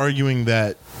stop arguing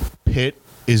that Pitt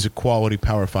is a quality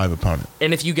Power 5 opponent.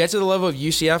 And if you get to the level of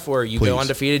UCF where you go Please.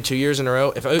 undefeated 2 years in a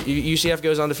row, if UCF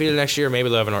goes undefeated next year, maybe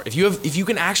they'll have an arc. If you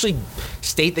can actually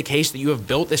state the case that you have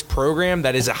built this program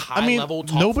that is a high level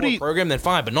top 4 program, then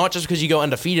fine. But not just because you go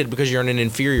undefeated because you're in an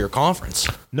inferior conference.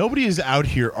 Nobody is out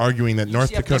here arguing that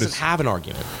North UCF Dakota. doesn't have an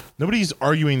argument. Nobody's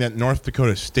arguing that North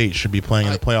Dakota State should be playing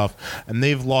in the playoff, and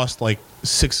they've lost like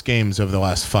 6 games over the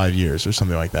last 5 years or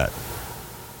something like that.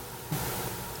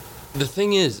 The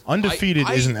thing is, Undefeated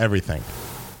isn't everything.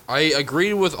 I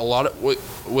agree with a lot of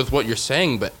with what you're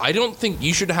saying, but I don't think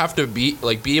you should have to be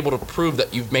able to prove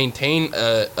that you've maintained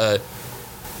a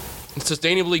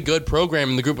sustainably good program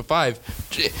in the Group of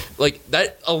 5. Like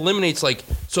that eliminates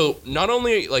so not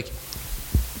only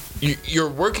you're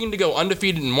working to go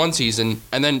undefeated in one season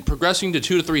and then progressing to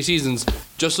 2 to 3 seasons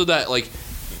just so that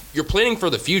you're planning for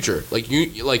the future.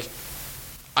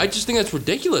 I just think that's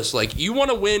ridiculous. You want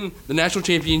to win the national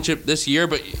championship this year,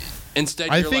 but instead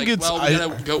I you're think we it's-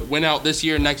 gotta go win out this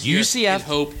year, next year, UCF and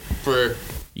hope for.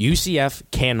 UCF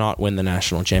cannot win the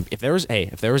national championship. If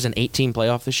there was an 8-team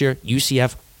playoff this year,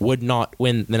 UCF would not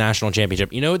win the national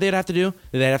championship. You know what they'd have to do?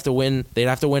 They'd have to win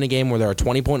a game where they're a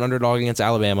 20-point underdog against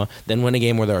Alabama, then win a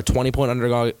game where they're a 20-point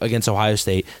underdog against Ohio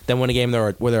State, then win a game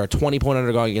where they're a 20-point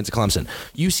underdog against Clemson.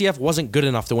 UCF wasn't good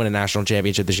enough to win a national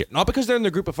championship this year. Not because they're in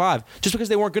the Group of 5, just because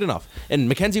they weren't good enough. And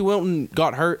Mackenzie Wilton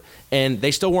got hurt, and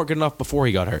they still weren't good enough before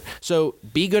he got hurt. So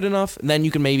be good enough, and then you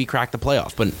can maybe crack the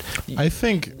playoff. But I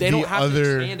think they don't have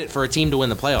to expand it for a team to win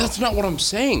the playoff. That's not what I'm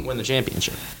saying. Win the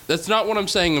championship. That's not what I'm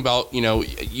saying about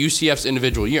UCF's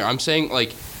individual year. I'm saying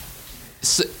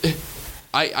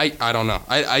I don't know.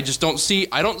 I just don't see.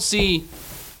 I don't see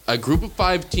a Group of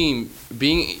 5 team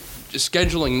being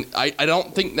scheduling. I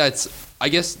don't think that's. I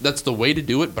guess that's the way to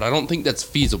do it, but I don't think that's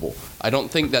feasible. I don't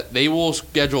think that they will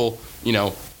schedule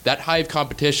that high of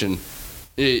competition.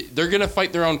 They're gonna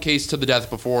fight their own case to the death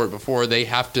before they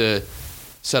have to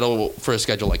settle for a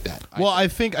schedule like that. Well, I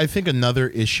think another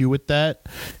issue with that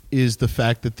is the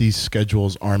fact that these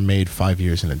schedules are made 5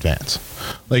 years in advance.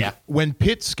 When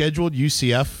Pitt scheduled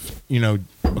UCF,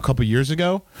 a couple years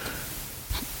ago,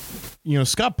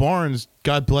 Scott Barnes,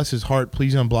 God bless his heart,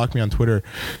 please unblock me on Twitter.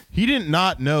 He did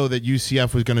not know that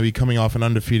UCF was going to be coming off an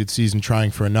undefeated season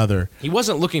trying for another. He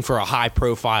wasn't looking for a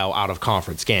high-profile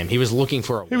out-of-conference game. He was looking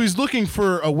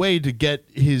for a way to get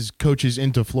his coaches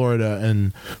into Florida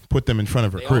and put them in front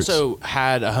of recruits. They also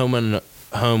had a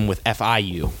home with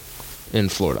FIU in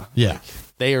Florida. Yeah.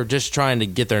 They are just trying to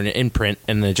get their imprint,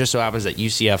 and it just so happens that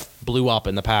UCF blew up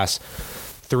in the past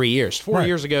 3 years. 4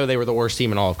 years ago, they were the worst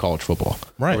team in all of college football.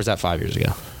 Right. Or was that 5 years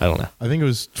ago? I don't know. I think it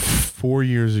was 4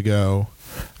 years ago,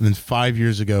 and then 5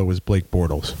 years ago was Blake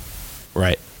Bortles.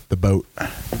 Right. The boat.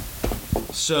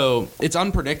 So it's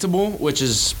unpredictable, which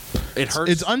is it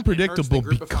hurts. It's unpredictable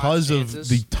because of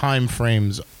the time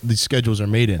frames the schedules are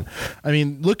made in. I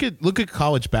mean, look at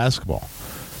college basketball.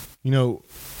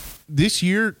 This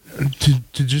year,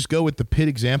 to just go with the Pitt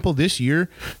example, this year,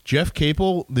 Jeff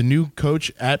Capel, the new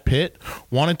coach at Pitt,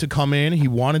 wanted to come in. He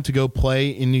wanted to go play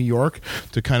in New York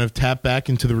to kind of tap back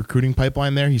into the recruiting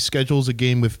pipeline there. He schedules a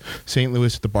game with St.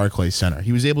 Louis at the Barclays Center.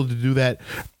 He was able to do that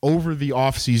over the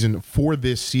offseason for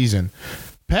this season.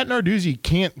 Pat Narduzzi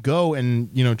can't go and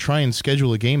try and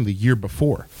schedule a game the year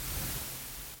before.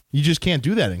 You just can't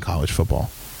do that in college football.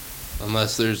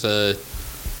 Unless there's a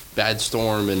bad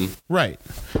storm and right,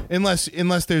 unless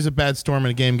there's a bad storm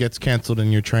and a game gets canceled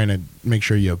and you're trying to make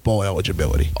sure you have bowl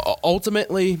eligibility.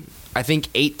 Ultimately, I think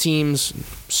 8 teams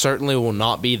certainly will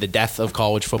not be the death of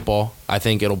college football. I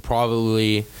think it'll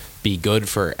probably be good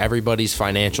for everybody's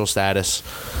financial status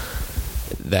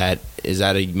that is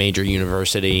at a major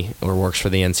university or works for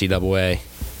the NCAA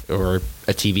or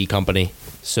a TV company.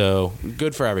 So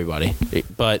good for everybody.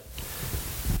 But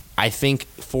I think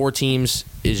 4 teams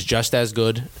is just as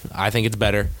good. I think it's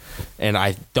better. And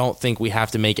I don't think we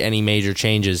have to make any major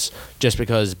changes just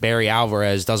because Barry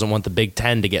Alvarez doesn't want the Big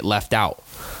Ten to get left out.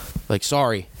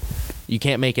 Sorry, you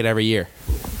can't make it every year.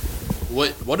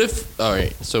 What if, all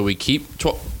right, so we keep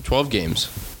 12 games,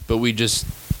 but we just,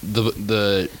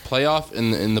 the playoff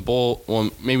and the bowl,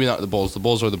 well, maybe not the bowls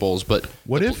are the bowls, but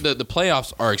what if the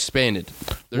playoffs are expanded?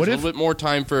 There's a little bit more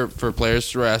time for players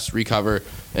to rest, recover,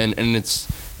 and it's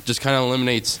just kind of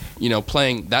eliminates,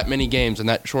 playing that many games in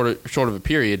that short of a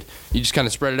period. You just kind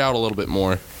of spread it out a little bit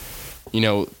more.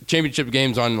 Championship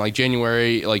games on like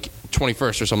January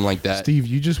 21st or something like that. Steve,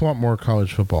 you just want more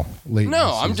college football late.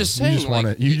 No, I'm just saying.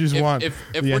 You just want if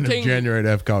the we're end of taking January to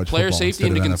have college player football safety instead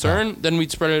into of concern, NFL. then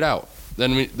we'd spread it out.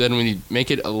 Then we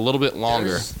make it a little bit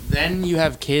longer. Then you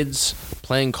have kids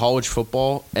playing college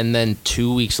football, and then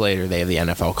 2 weeks later they have the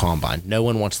NFL Combine. No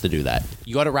one wants to do that.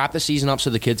 You got to wrap the season up so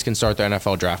the kids can start their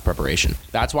NFL draft preparation.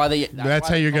 That's why they. That's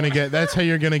how you're gonna get. That's how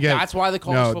you're gonna get. That's why the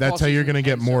college No, football that's how you're season gonna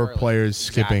get ends so more early. players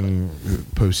skipping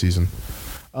postseason.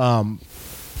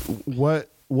 What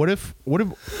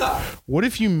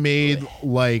if you made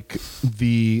like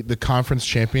the conference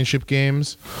championship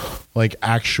games like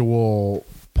actual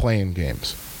playing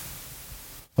games?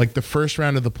 Like the first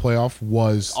round of the playoff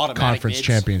was Automatic conference bids.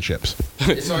 championships.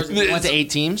 As far as it went to 8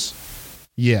 teams.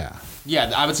 Yeah.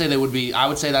 Yeah, I would say they would be. I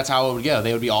would say that's how it would go.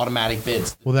 They would be automatic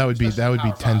bids. Well, that would be Especially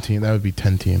Power 10 Five. team. That would be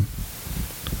 10 team.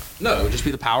 No, it would just be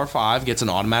the Power 5 gets an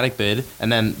automatic bid,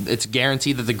 and then it's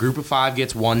guaranteed that the Group of 5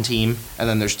 gets 1 team, and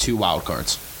then there's 2 wild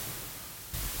cards.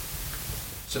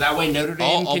 So that way Notre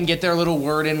Dame can get their little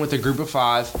word in with the Group of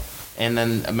 5, and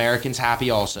then Americans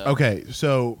happy also. Okay,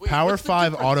 so Wait, Power what's the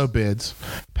 5 difference?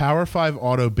 Power 5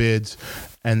 auto bids,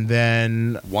 and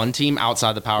then 1 team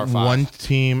outside the Power 5. one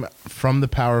team from the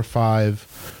Power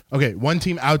 5. Okay, one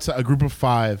team outside a group of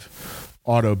 5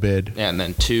 auto bid, Yeah, and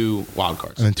then 2 wild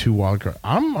cards. and then 2 wild cards.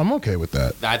 I'm okay with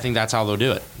that. I think that's how they'll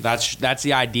do it. That's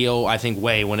the ideal, I think,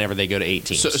 way whenever they go to 8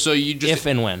 teams. So you just if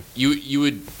and when. you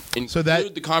would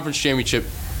include the conference championship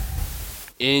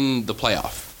in the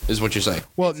playoff is what you're saying.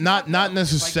 Well, not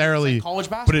necessarily, it's like college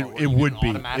but basketball where it you would get be.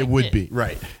 an automatic It would bid. be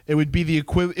right. It would be the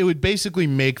equivalent. It would basically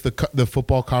make the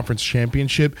football conference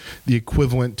championship the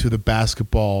equivalent to the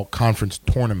basketball conference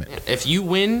tournament. If you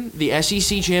win the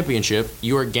SEC championship,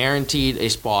 you are guaranteed a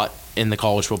spot in the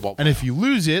college football. And if you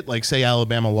lose it, like say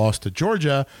Alabama lost to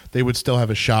Georgia, they would still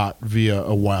have a shot via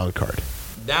a wild card.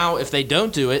 Now, if they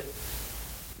don't do it,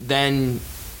 then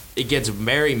it gets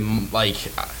very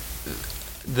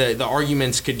the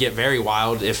arguments could get very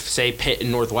wild. If say Pitt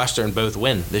and Northwestern both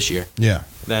win this year, Yeah.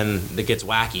 then it gets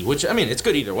wacky. Which I mean, it's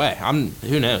good either way.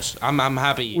 Who knows? I'm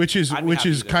happy. Which is I'd be happy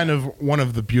either kind way. of one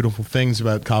of the beautiful things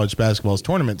about college basketball's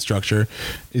tournament structure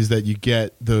is that you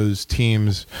get those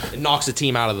teams It knocks a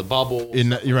team out of the bubble.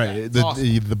 in stuff you're like right that. It's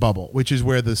awesome. the bubble, which is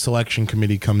where the selection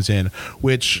committee comes in.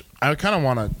 Which I kind of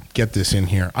want to get this in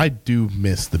here. I do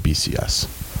miss the BCS.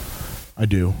 I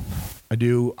do.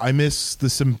 I miss the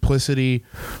simplicity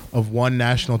of one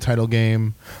national title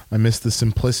game. I miss the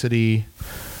simplicity.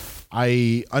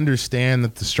 I understand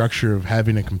that the structure of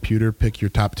having a computer pick your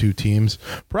top 2 teams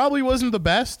probably wasn't the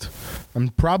best.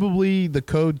 And probably the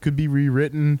code could be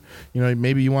rewritten.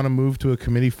 Maybe you want to move to a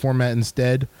committee format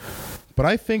instead. But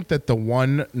I think that the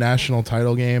one national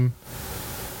title game,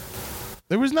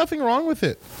 there was nothing wrong with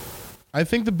it. I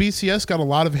think the BCS got a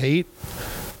lot of hate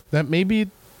that maybe it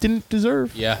didn't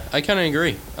deserve. Yeah, I kind of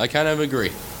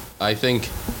agree. I think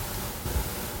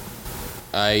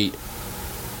I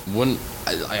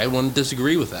wouldn't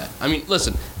disagree with that. I mean,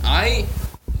 listen,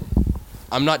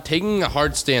 I'm not taking a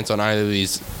hard stance on either of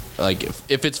these. Like,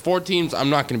 if it's 4 teams, I'm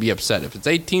not going to be upset. If it's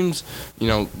 8 teams,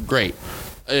 great.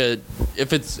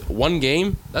 If it's 1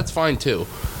 game, that's fine too.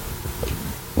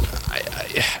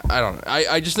 I don't know.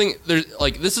 I just think there's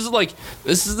this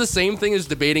is the same thing as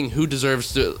debating who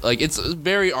deserves to it's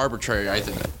very arbitrary, I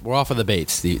think. We're off of the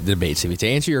debates. The debates. To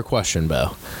answer your question,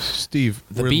 Bo, Steve,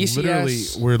 The we're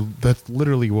BCS that's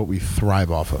literally what we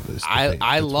thrive off of. Is debate.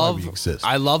 I That's love why we exist.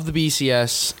 I love the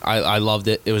BCS. I loved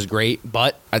it. It was great,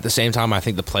 but at the same time, I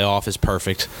think the playoff is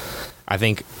perfect. I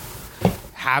think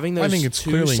having those think it's 2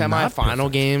 clearly not semifinal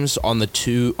perfect. games on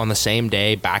the same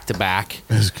day, back to back,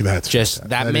 That's just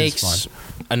that is makes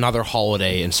fun. another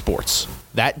holiday in sports.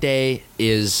 That day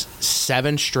is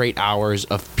 7 straight hours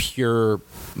of pure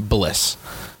bliss.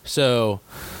 So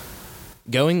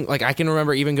I can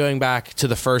remember even going back to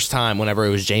the first time whenever it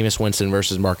was Jameis Winston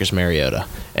versus Marcus Mariota,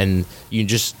 and you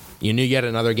knew you had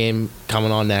another game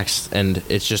coming on next, and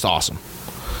it's just awesome.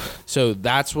 So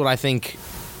that's what I think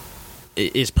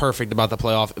is perfect about the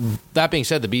playoff. That being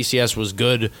said, the BCS was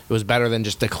good. It was better than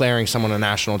just declaring someone a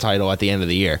national title at the end of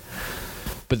the year.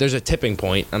 But there's a tipping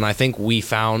point, and I think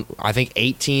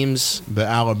 8 teams. The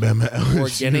Alabama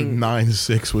LSU getting-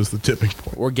 9-6 was the tipping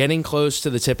point. We're getting close to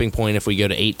the tipping point if we go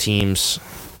to 8 teams,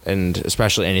 and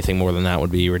especially anything more than that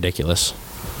would be ridiculous.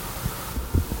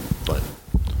 But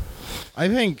I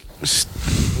think,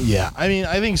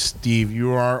 I think Steve,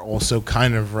 you are also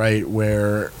kind of right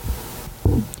where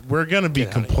we're going to be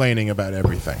complaining about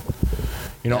everything.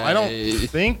 I don't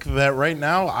think that right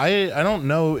now. I don't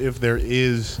know if there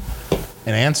is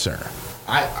an answer.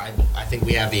 I think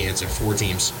we have the answer. 4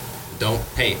 teams.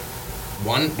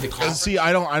 See,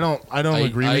 I don't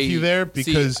agree with you there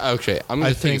because okay, I'm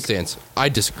going to take a stance. I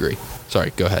disagree.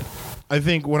 Sorry, go ahead. I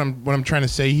think what I'm trying to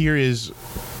say here is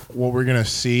what we're going to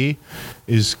see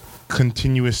is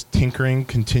continuous tinkering,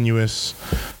 continuous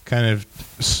kind of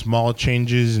small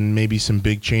changes and maybe some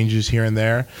big changes here and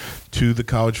there to the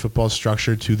college football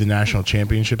structure, to the national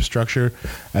championship structure,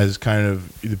 as kind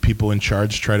of the people in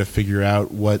charge try to figure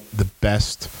out what the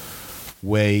best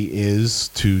way is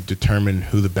to determine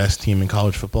who the best team in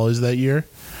college football is that year.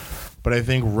 But I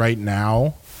think right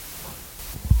now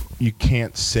you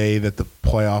can't say that the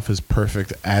playoff is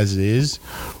perfect as is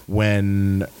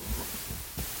when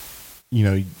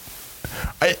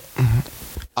I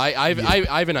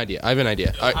have an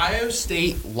idea. Ohio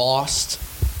State lost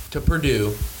to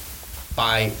Purdue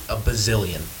by a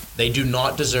bazillion. They do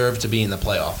not deserve to be in the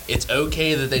playoff. It's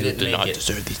okay that they didn't make it.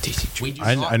 Deserve these TCG.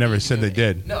 I never said they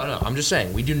did. No. I'm just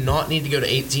saying we do not need to go to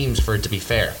 8 teams for it to be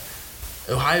fair.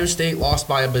 Ohio State lost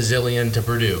by a bazillion to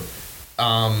Purdue.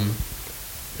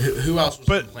 Who else was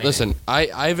complaining? Listen,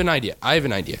 I have an idea.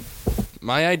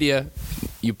 My idea,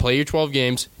 you play your 12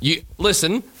 games. You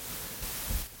listen.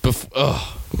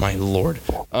 Oh, my Lord.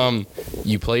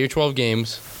 You play your 12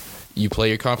 games. You play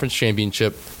your conference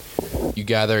championship. You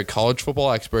gather college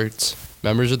football experts,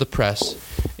 members of the press,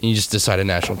 and you just decide a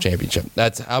national championship.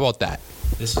 How about that?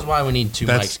 This is why we need 2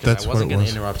 mics, because I wasn't going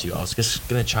to interrupt you. I was just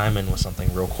going to chime in with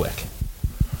something real quick.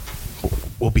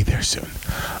 We'll be there soon.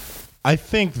 I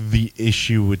think the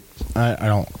issue would. I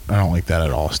don't like that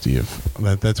at all, Steve.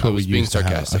 That's what we used to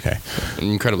have. Okay,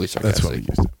 incredibly sarcastic. That's what we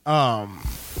used to.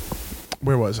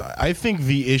 Where was I? I think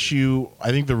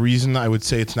the reason I would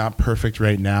say it's not perfect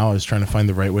right now, I was trying to find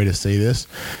the right way to say this,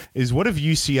 is what if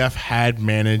UCF had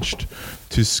managed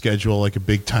to schedule like a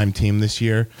big time team this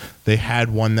year? They had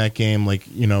won that game,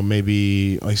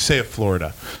 maybe like say at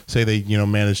Florida. Say they,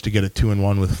 managed to get a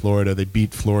 2-1 with Florida. They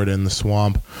beat Florida in the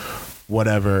swamp,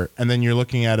 whatever. And then you're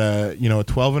looking at a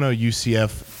 12-0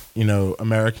 UCF,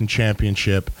 American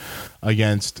championship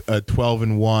against a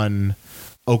 12-1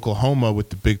 Oklahoma with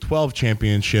the Big 12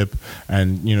 championship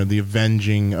and, the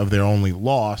avenging of their only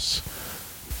loss.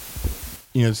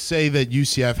 Say that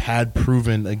UCF had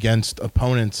proven against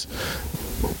opponents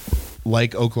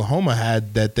like Oklahoma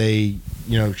had that they,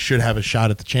 should have a shot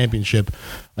at the championship.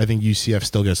 I think UCF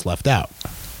still gets left out.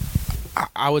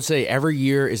 I would say every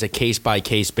year is a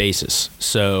case-by-case basis.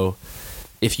 So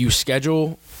if your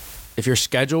schedule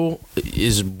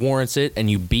warrants it and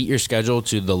you beat your schedule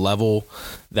to the level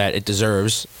that it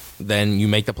deserves, then you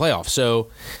make the playoff. So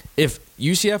if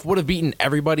UCF would have beaten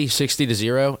everybody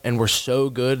 60-0 and were so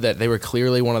good that they were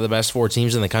clearly one of the best 4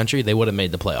 teams in the country, they would have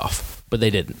made the playoff. But they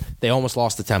didn't. They almost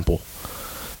lost to Temple.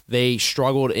 They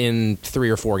struggled in 3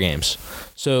 or 4 games.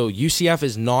 So UCF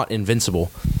is not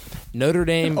invincible. Notre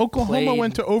Dame. And Oklahoma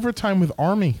went to overtime with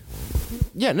Army.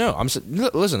 Yeah, no.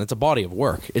 Listen, it's a body of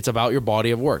work. It's about your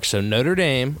body of work. So Notre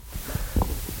Dame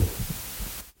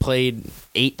played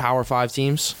 8 Power 5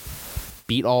 teams,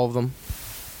 beat all of them,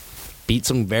 beat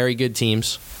some very good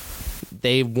teams.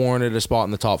 They warranted a spot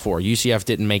in the top 4. UCF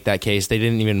didn't make that case. They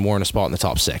didn't even warrant a spot in the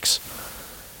top 6.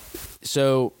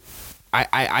 So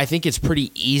I think it's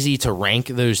pretty easy to rank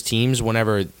those teams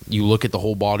whenever you look at the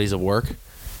whole bodies of work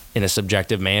in a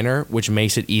subjective manner, which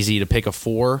makes it easy to pick a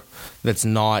 4 that's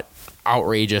not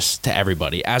outrageous to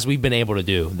everybody, as we've been able to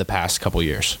do the past couple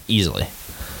years easily.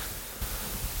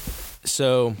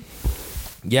 So,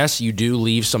 yes, you do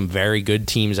leave some very good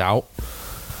teams out,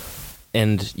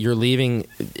 and you're leaving.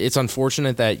 It's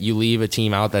unfortunate that you leave a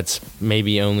team out that's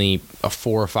maybe only a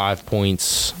 4 or 5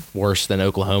 points worse than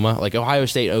Oklahoma. Like Ohio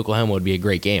State, Oklahoma would be a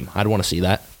great game. I'd want to see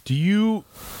that. Do you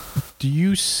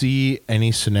see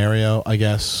any scenario, I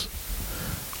guess,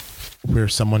 where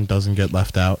someone doesn't get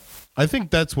left out? I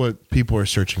think that's what people are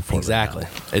searching for. Exactly.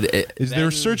 Right now. They're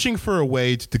searching for a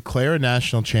way to declare a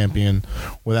national champion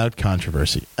without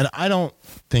controversy, and I don't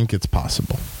think it's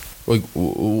possible. Like,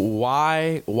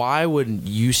 why would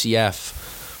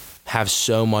UCF have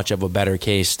so much of a better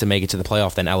case to make it to the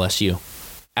playoff than LSU?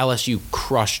 LSU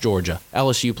crushed Georgia.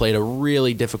 LSU played a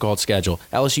really difficult schedule.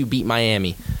 LSU beat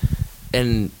Miami.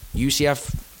 And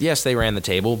UCF, yes, they ran the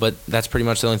table, but that's pretty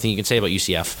much the only thing you can say about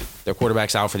UCF. Their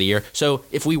quarterback's out for the year. So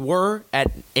if we were at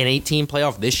an 8-team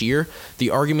playoff this year, the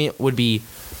argument would be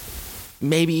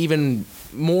maybe even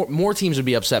more teams would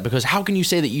be upset, because how can you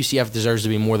say that UCF deserves to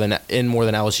be more than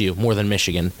LSU, more than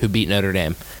Michigan, who beat Notre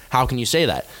Dame? How can you say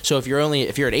that? So if you're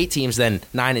at 8 teams, then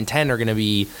 9 and 10 are going to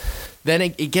be then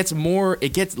it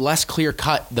gets less clear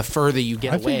cut the further you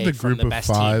get away from the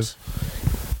best teams.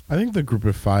 I think the group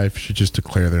of 5 should just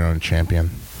declare their own champion.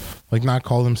 Like, not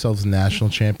call themselves national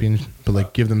champion, but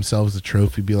like give themselves the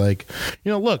trophy. Be like,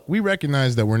 look, we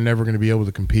recognize that we're never going to be able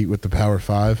to compete with the Power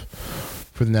 5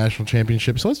 for the national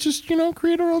championship. So let's just,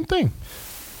 create our own thing.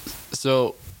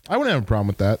 So I wouldn't have a problem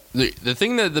with that. The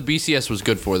thing that the BCS was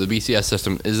good for, the BCS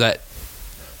system, is that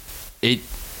it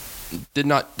did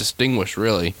not distinguish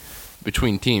really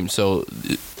between teams. So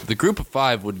the group of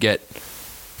 5 would get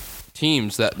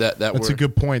teams that That's were a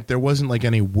good point. There wasn't like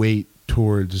any weight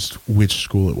towards which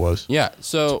school it was. Yeah,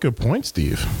 so that's a good point,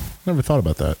 Steve. Never thought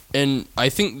about that. And I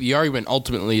think the argument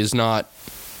ultimately is not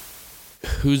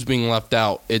who's being left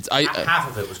out. It's half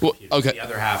of it was computers. Well, okay. The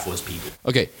other half was people.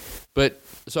 Okay, but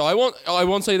so I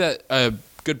won't say that a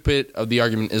good bit of the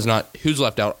argument is not who's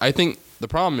left out. I think the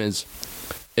problem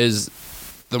is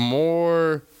the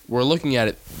more we're looking at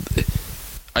it,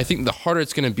 I think the harder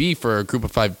it's going to be for a group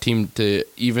of 5 team to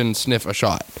even sniff a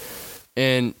shot.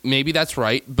 And maybe that's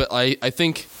right, but I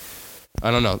think,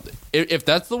 I don't know, if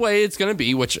that's the way it's going to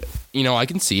be, which, I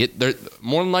can see it,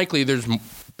 more than likely there's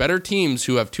better teams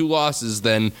who have 2 losses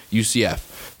than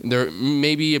UCF. There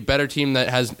may be a better team that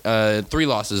has 3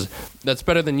 losses. That's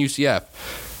better than UCF.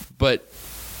 But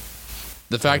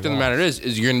the fact of the matter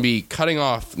is you're going to be cutting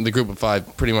off the group of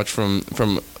 5 pretty much from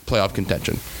playoff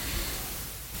contention,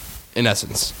 in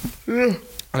essence.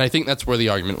 And I think that's where the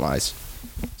argument lies.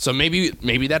 So maybe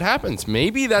that happens.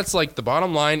 Maybe that's like the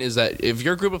bottom line is that if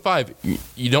you're a group of 5,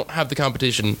 you don't have the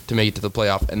competition to make it to the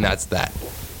playoff, and that's that.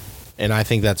 And I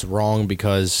think that's wrong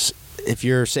because if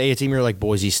you're, say, a team like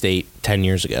Boise State 10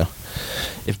 years ago,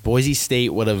 if Boise State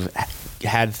would have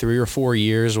had 3 or 4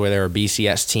 years where they're a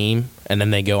BCS team and then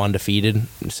they go undefeated,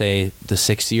 say the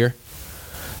 6th year,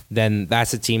 then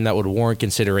that's a team that would warrant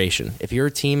consideration. If you're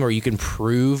a team where you can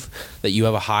prove that you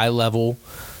have a high level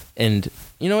and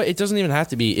it doesn't even have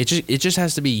to be. It just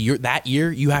has to be that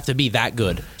year. You have to be that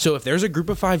good. So if there's a group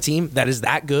of 5 team that is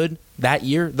that good that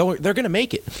year, they're going to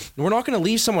make it. We're not going to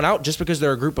leave someone out just because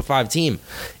they're a group of 5 team.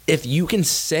 If you can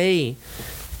say,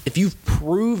 if you've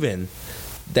proven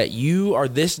that you are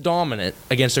this dominant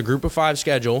against a group of 5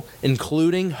 schedule,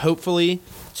 including hopefully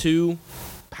 2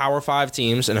 Power 5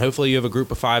 teams, and hopefully you have a group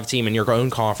of 5 team in your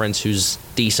own conference who's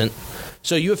decent.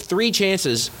 So you have 3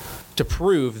 chances to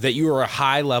prove that you are a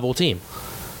high level team.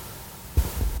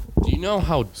 Do you know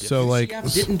how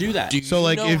UCF didn't do that? If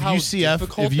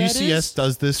UCS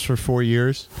does this for 4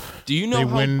 years, do you know they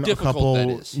how win a difficult couple, that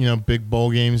is? Big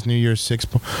bowl games, New Year's 6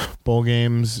 bowl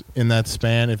games in that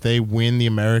span. If they win the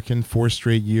American 4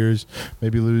 straight years,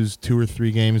 maybe lose 2 or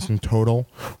 3 games in total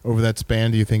over that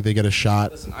span, do you think they get a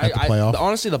shot at the playoff?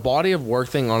 Honestly, the body of work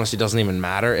thing doesn't even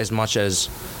matter as much as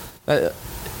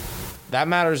that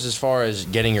matters as far as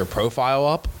getting your profile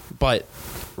up, but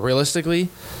realistically,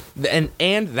 and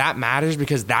that matters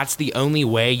because that's the only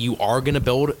way you are going to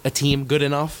build a team good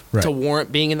enough to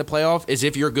warrant being in the playoff is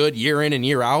if you're good year in and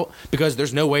year out, because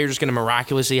there's no way you're just going to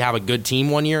miraculously have a good team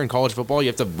one year in college football. You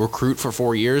have to recruit for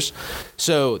 4 years.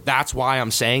 So that's why I'm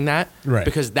saying that,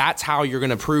 because that's how you're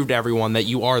going to prove to everyone that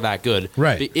you are that good.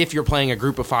 Right. If you're playing a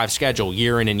group of 5 schedule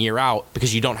year in and year out,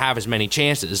 because you don't have as many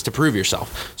chances to prove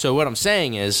yourself. So what I'm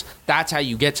saying is that's how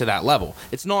you get to that level.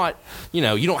 It's not, you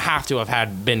don't have to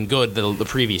have been good the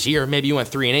previous year. Maybe you went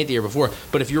 3-8 the year before,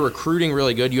 but if you're recruiting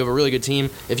really good, you have a really good team.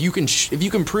 If you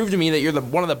can prove to me that you're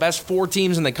one of the best 4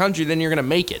 teams in the country, then you're going to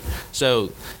make it.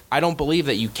 So I don't believe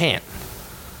that you can't.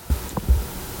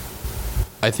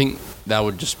 I think that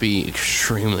would just be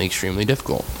extremely, extremely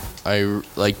difficult. I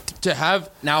like to have.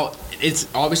 Now it's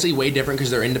obviously way different because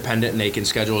they're independent and they can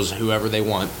schedule whoever they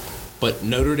want. But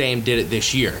Notre Dame did it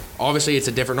this year. Obviously, it's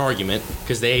a different argument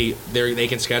because they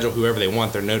can schedule whoever they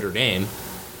want. They're Notre Dame.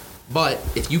 But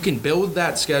if you can build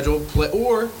that schedule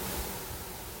or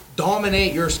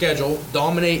dominate your schedule,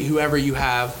 dominate whoever you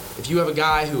have. If you have a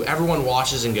guy who everyone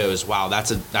watches and goes, "Wow,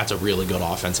 that's a really good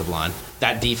offensive line.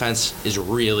 That defense is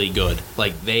really good."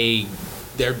 Like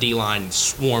their D-line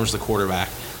swarms the quarterback.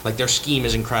 Like their scheme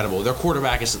is incredible. Their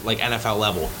quarterback is like NFL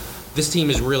level. This team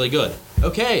is really good.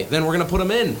 Okay, then we're gonna put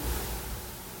them in.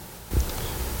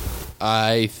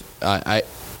 I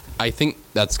think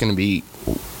that's going to be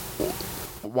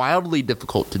wildly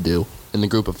difficult to do in the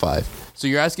group of 5. So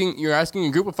you're asking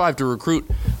a group of 5 to recruit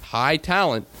high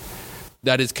talent.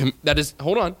 That is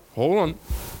hold on.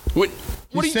 What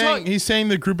are you talking? He's saying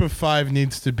the group of 5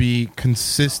 needs to be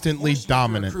consistently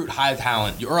dominant. Recruit high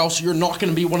talent, or else you're not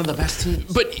going to be one of the best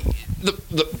teams. But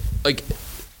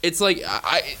it's like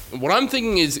what I'm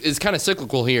thinking is kind of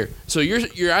cyclical here. So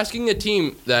you're asking a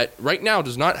team that right now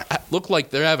does not look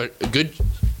like they have a good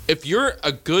if you're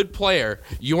a good player,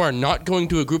 you are not going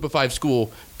to a Group of 5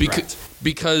 school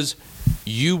because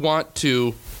you want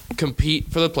to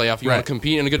compete for the playoff. You want to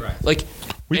compete in a good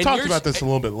We talked about this a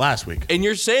little bit last week. And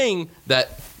you're saying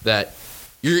that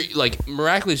you're like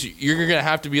miraculous. You're gonna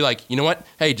have to be like, you know what?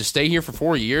 Hey, just stay here for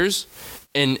 4 years,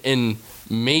 and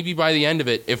maybe by the end of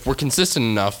it, if we're consistent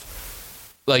enough.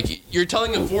 Like, you're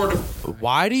telling a forward.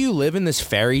 Why do you live in this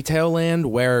fairy tale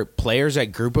land where players at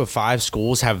Group of 5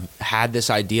 schools have had this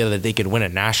idea that they could win a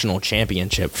national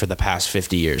championship for the past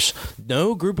 50 years?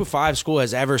 No Group of 5 school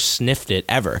has ever sniffed it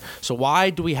ever. So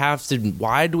why do we have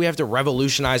to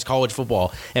revolutionize college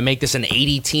football and make this an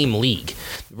 80-team league?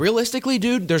 Realistically,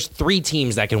 dude, there's 3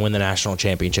 teams that can win the national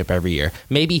championship every year.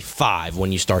 Maybe 5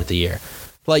 when you start the year.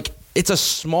 Like, it's a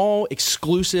small,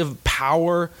 exclusive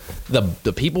power.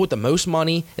 The people with the most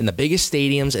money and the biggest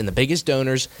stadiums and the biggest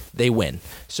donors, they win.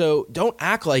 So don't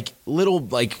act like little,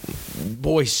 like,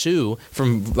 boy Sue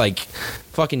from, like,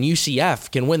 fucking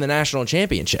UCF can win the national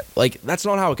championship. Like, that's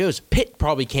not how it goes. Pitt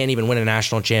probably can't even win a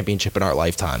national championship in our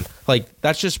lifetime. Like,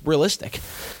 that's just realistic.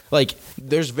 Like,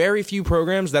 there's very few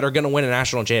programs that are going to win a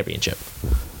national championship.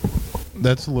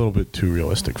 That's a little bit too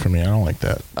realistic for me. I don't like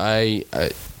that.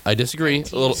 I disagree a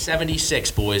little. 76,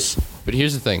 boys. But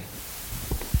here's the thing.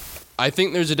 I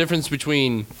think there's a difference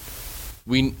between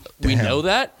we know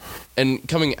that and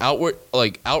coming outright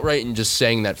and just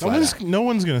saying that flat out. No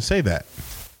one's going to say that.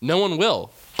 No one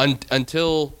will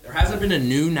until there hasn't been a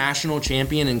new national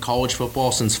champion in college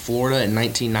football since Florida in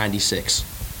 1996.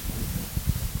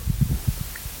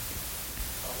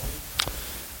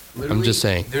 Literally, I'm just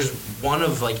saying. There's one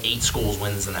of like 8 schools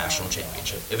wins the national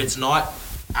championship. If it's not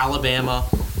Alabama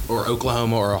or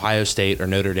Oklahoma or Ohio State or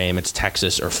Notre Dame, it's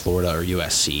Texas or Florida or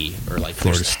USC or like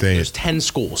Florida State. There's 10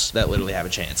 schools that literally have a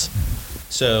chance.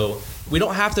 So we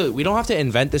don't have to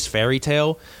invent this fairy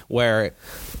tale where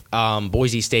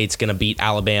Boise State's going to beat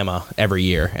Alabama every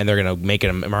year and they're going to make it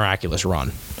a miraculous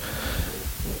run.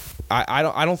 I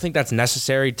don't think that's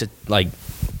necessary to like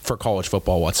for college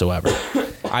football whatsoever.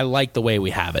 I like the way we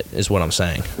have it, is what I'm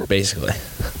saying, basically.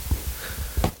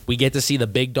 We get to see the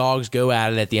big dogs go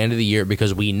at it at the end of the year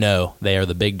because we know they are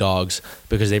the big dogs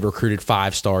because they've recruited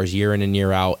 5 stars year in and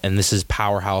year out, and this is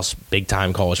powerhouse,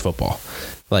 big-time college football.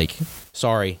 Like,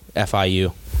 sorry,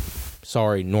 FIU.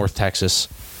 Sorry, North Texas.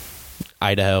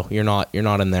 Idaho, you're not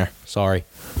in there. Sorry.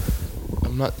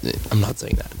 I'm not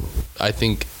saying that. I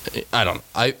think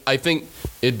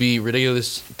it'd be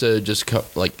ridiculous to just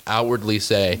outwardly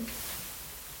say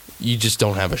you just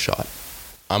don't have a shot.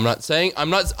 I'm not saying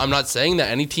that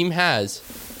any team has.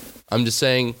 I'm just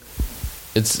saying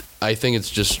I think it's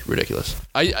just ridiculous.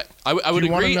 I would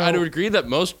agree. I would agree that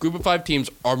most Group of 5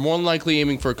 teams are more than likely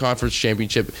aiming for a conference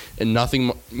championship and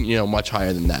nothing much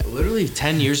higher than that. Literally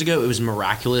 10 years ago, it was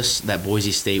miraculous that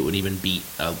Boise State would even beat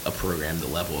a program the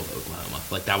level of Oklahoma.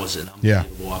 Like, that was an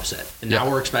unbelievable upset. And now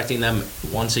we're expecting them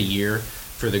once a year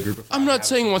for the Group of 5. I'm not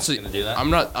saying once a year. Do that.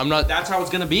 I'm not. That's how it's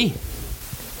going to be.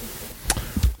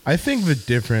 I think the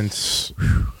difference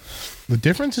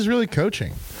is really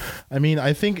coaching. I mean,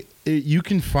 I think if you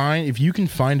can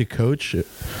find a coach, a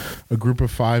Group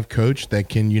of 5 coach that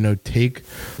can, take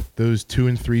those 2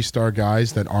 and 3 star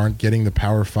guys that aren't getting the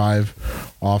Power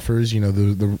 5 offers,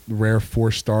 the rare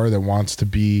 4-star that wants to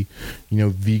be,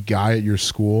 the guy at your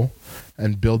school,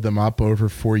 and build them up over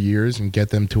 4 years and get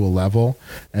them to a level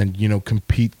and,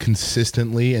 compete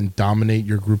consistently and dominate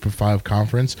your Group of 5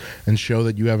 conference and show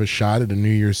that you have a shot at a New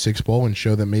Year's Six Bowl and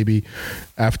show that maybe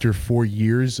after 4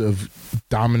 years of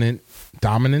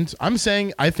dominance, I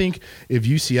think if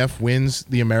UCF wins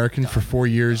the American for 4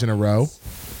 years in a row,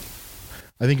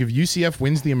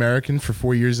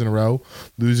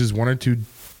 loses 1 or 2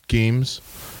 games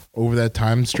over that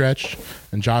time stretch,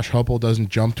 and Josh Huppel doesn't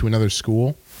jump to another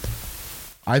school,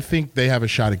 I think they have a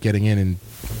shot at getting in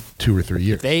 2 or 3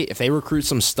 years. If they recruit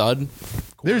some stud,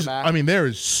 there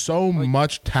is so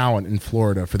much talent in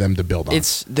Florida for them to build on.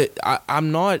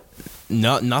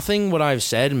 Nothing what I've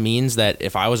said means that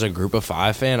if I was a Group of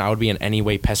 5 fan, I would be in any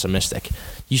way pessimistic.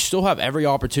 You still have every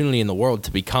opportunity in the world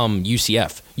to become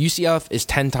UCF. UCF is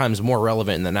 10 times more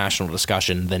relevant in the national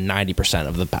discussion than 90%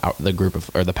 of the group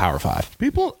of or the Power 5.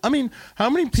 People, I mean, how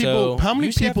many people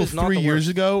 3 years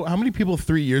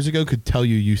ago could tell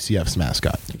you UCF's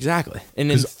mascot? Exactly.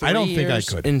 And I don't think I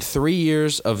could. In 3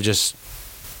 years of just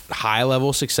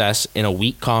high-level success in a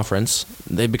weak conference,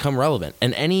 they become relevant.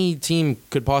 And any team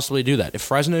could possibly do that. If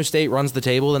Fresno State runs the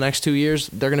table the next 2 years,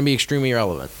 they're going to be extremely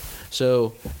relevant.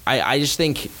 So I just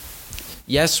think,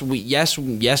 yes,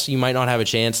 you might not have a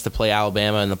chance to play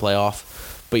Alabama in the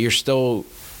playoff, but you're still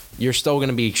going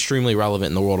to be extremely relevant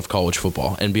in the world of college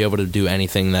football and be able to do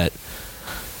anything that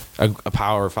a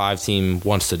Power 5 team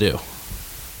wants to do.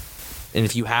 And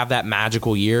if you have that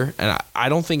magical year, and I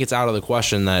don't think it's out of the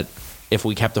question that if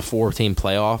we kept a 4-team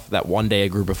playoff, that one day a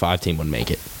group of 5 team would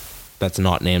make it. That's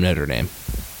not named Notre Dame.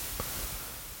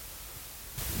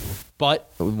 But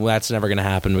that's never going to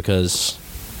happen because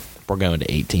we're going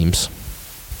to 8 teams.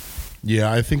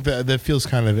 Yeah, I think that feels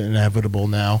kind of inevitable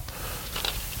now.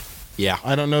 Yeah.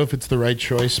 I don't know if it's the right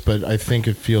choice, but I think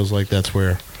it feels like that's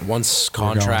where. Once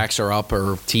contracts are up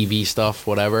or TV stuff,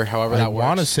 whatever, however that works. I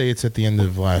want to say it's at the end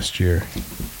of last year.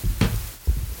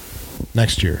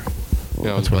 Next year.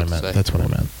 Yeah, That's what I meant. That's what I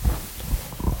meant.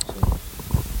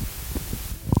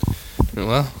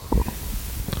 Well,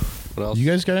 what else? You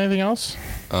guys got anything else?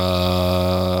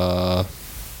 Oh,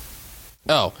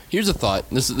 here's a thought.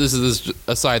 This is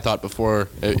a side thought before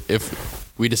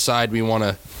if we decide we want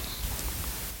to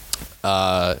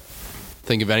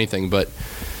think of anything. But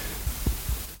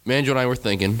Manjo and I were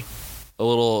thinking a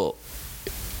little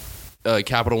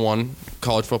Capital One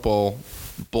college football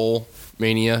bowl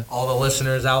mania. All the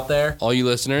listeners out there. All you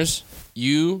listeners,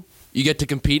 you get to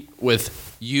compete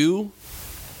with you,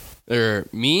 or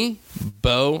me,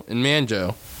 Bo, and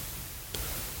Manjo.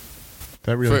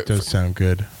 That really does sound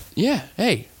good. Yeah.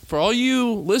 Hey, for all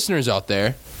you listeners out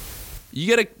there,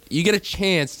 you get a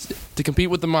chance to compete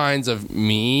with the minds of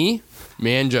me,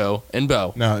 Manjo, and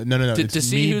Bo. No. It's to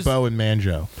see me, who's Bo, and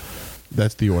Manjo.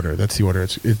 That's the order. That's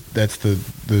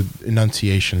the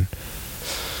enunciation.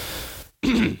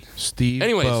 Steve,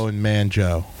 Anyways. Bo, and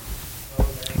Manjo.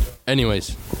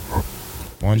 Anyways,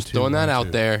 throwing that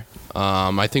out there.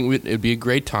 I think it'd be a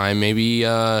great time. Maybe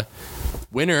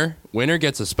winner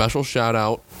gets a special shout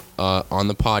out on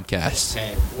the podcast.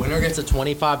 Okay. Winner gets a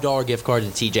 $25 gift card to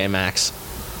TJ Maxx.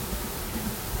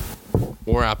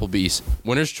 Or Applebee's.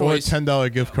 Winner's Or a choice.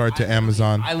 $10 gift card to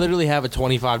Amazon. I literally have a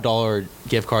 $25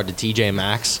 gift card to TJ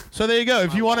Maxx. So there you go.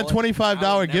 If you want a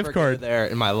 $25 gift card there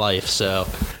in my life, so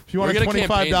if you want a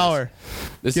 $25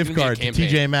 This is gift gonna be a card to campaign.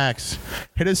 TJ Maxx,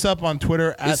 hit us up on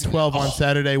Twitter at 12 on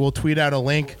Saturday. We'll tweet out a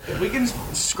link. if we can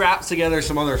scrap together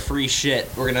some other free shit,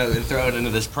 we're gonna throw it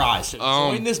into this prize. So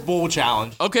join this bowl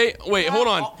challenge. Okay, wait, hold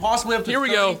on. Possibly up to Here we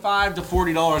go. $35 to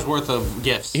 $40 worth of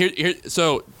gifts.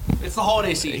 So It's the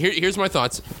holiday season. here's my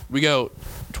thoughts. We go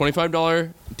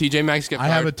 $25 TJ Maxx gift I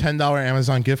card. have a $10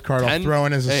 Amazon gift card. I'll 10? throw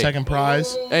in as a Hey. second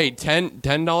prize. Hey,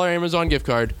 $10 Amazon gift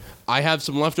card. I have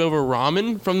some leftover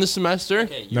ramen from the semester.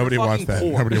 Okay, you're Nobody wants fucking that.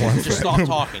 poor. Nobody wants Just that. stop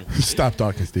talking. Stop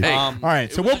talking, Steve. Hey. All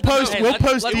right, so we'll post let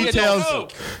me details. go.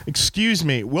 Excuse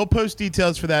me. We'll post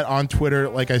details for that on Twitter.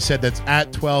 Like I said, that's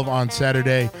at 12 on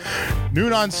Saturday.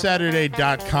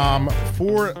 NoonOnSaturday.com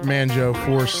for Manjo,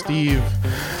 for Steve.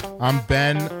 I'm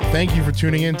Ben. Thank you for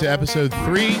tuning in to episode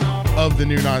 3 of the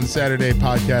Noon on Saturday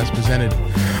podcast presented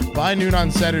by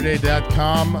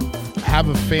NoonOnSaturday.com. Have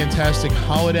a fantastic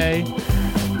holiday.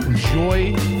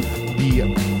 Enjoy the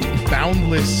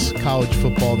boundless college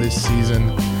football this season.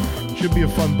 Should be a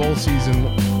fun bowl season,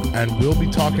 and we'll be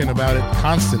talking about it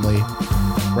constantly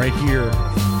right here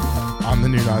on the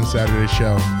Noon on Saturday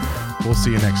show. We'll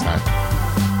see you next time.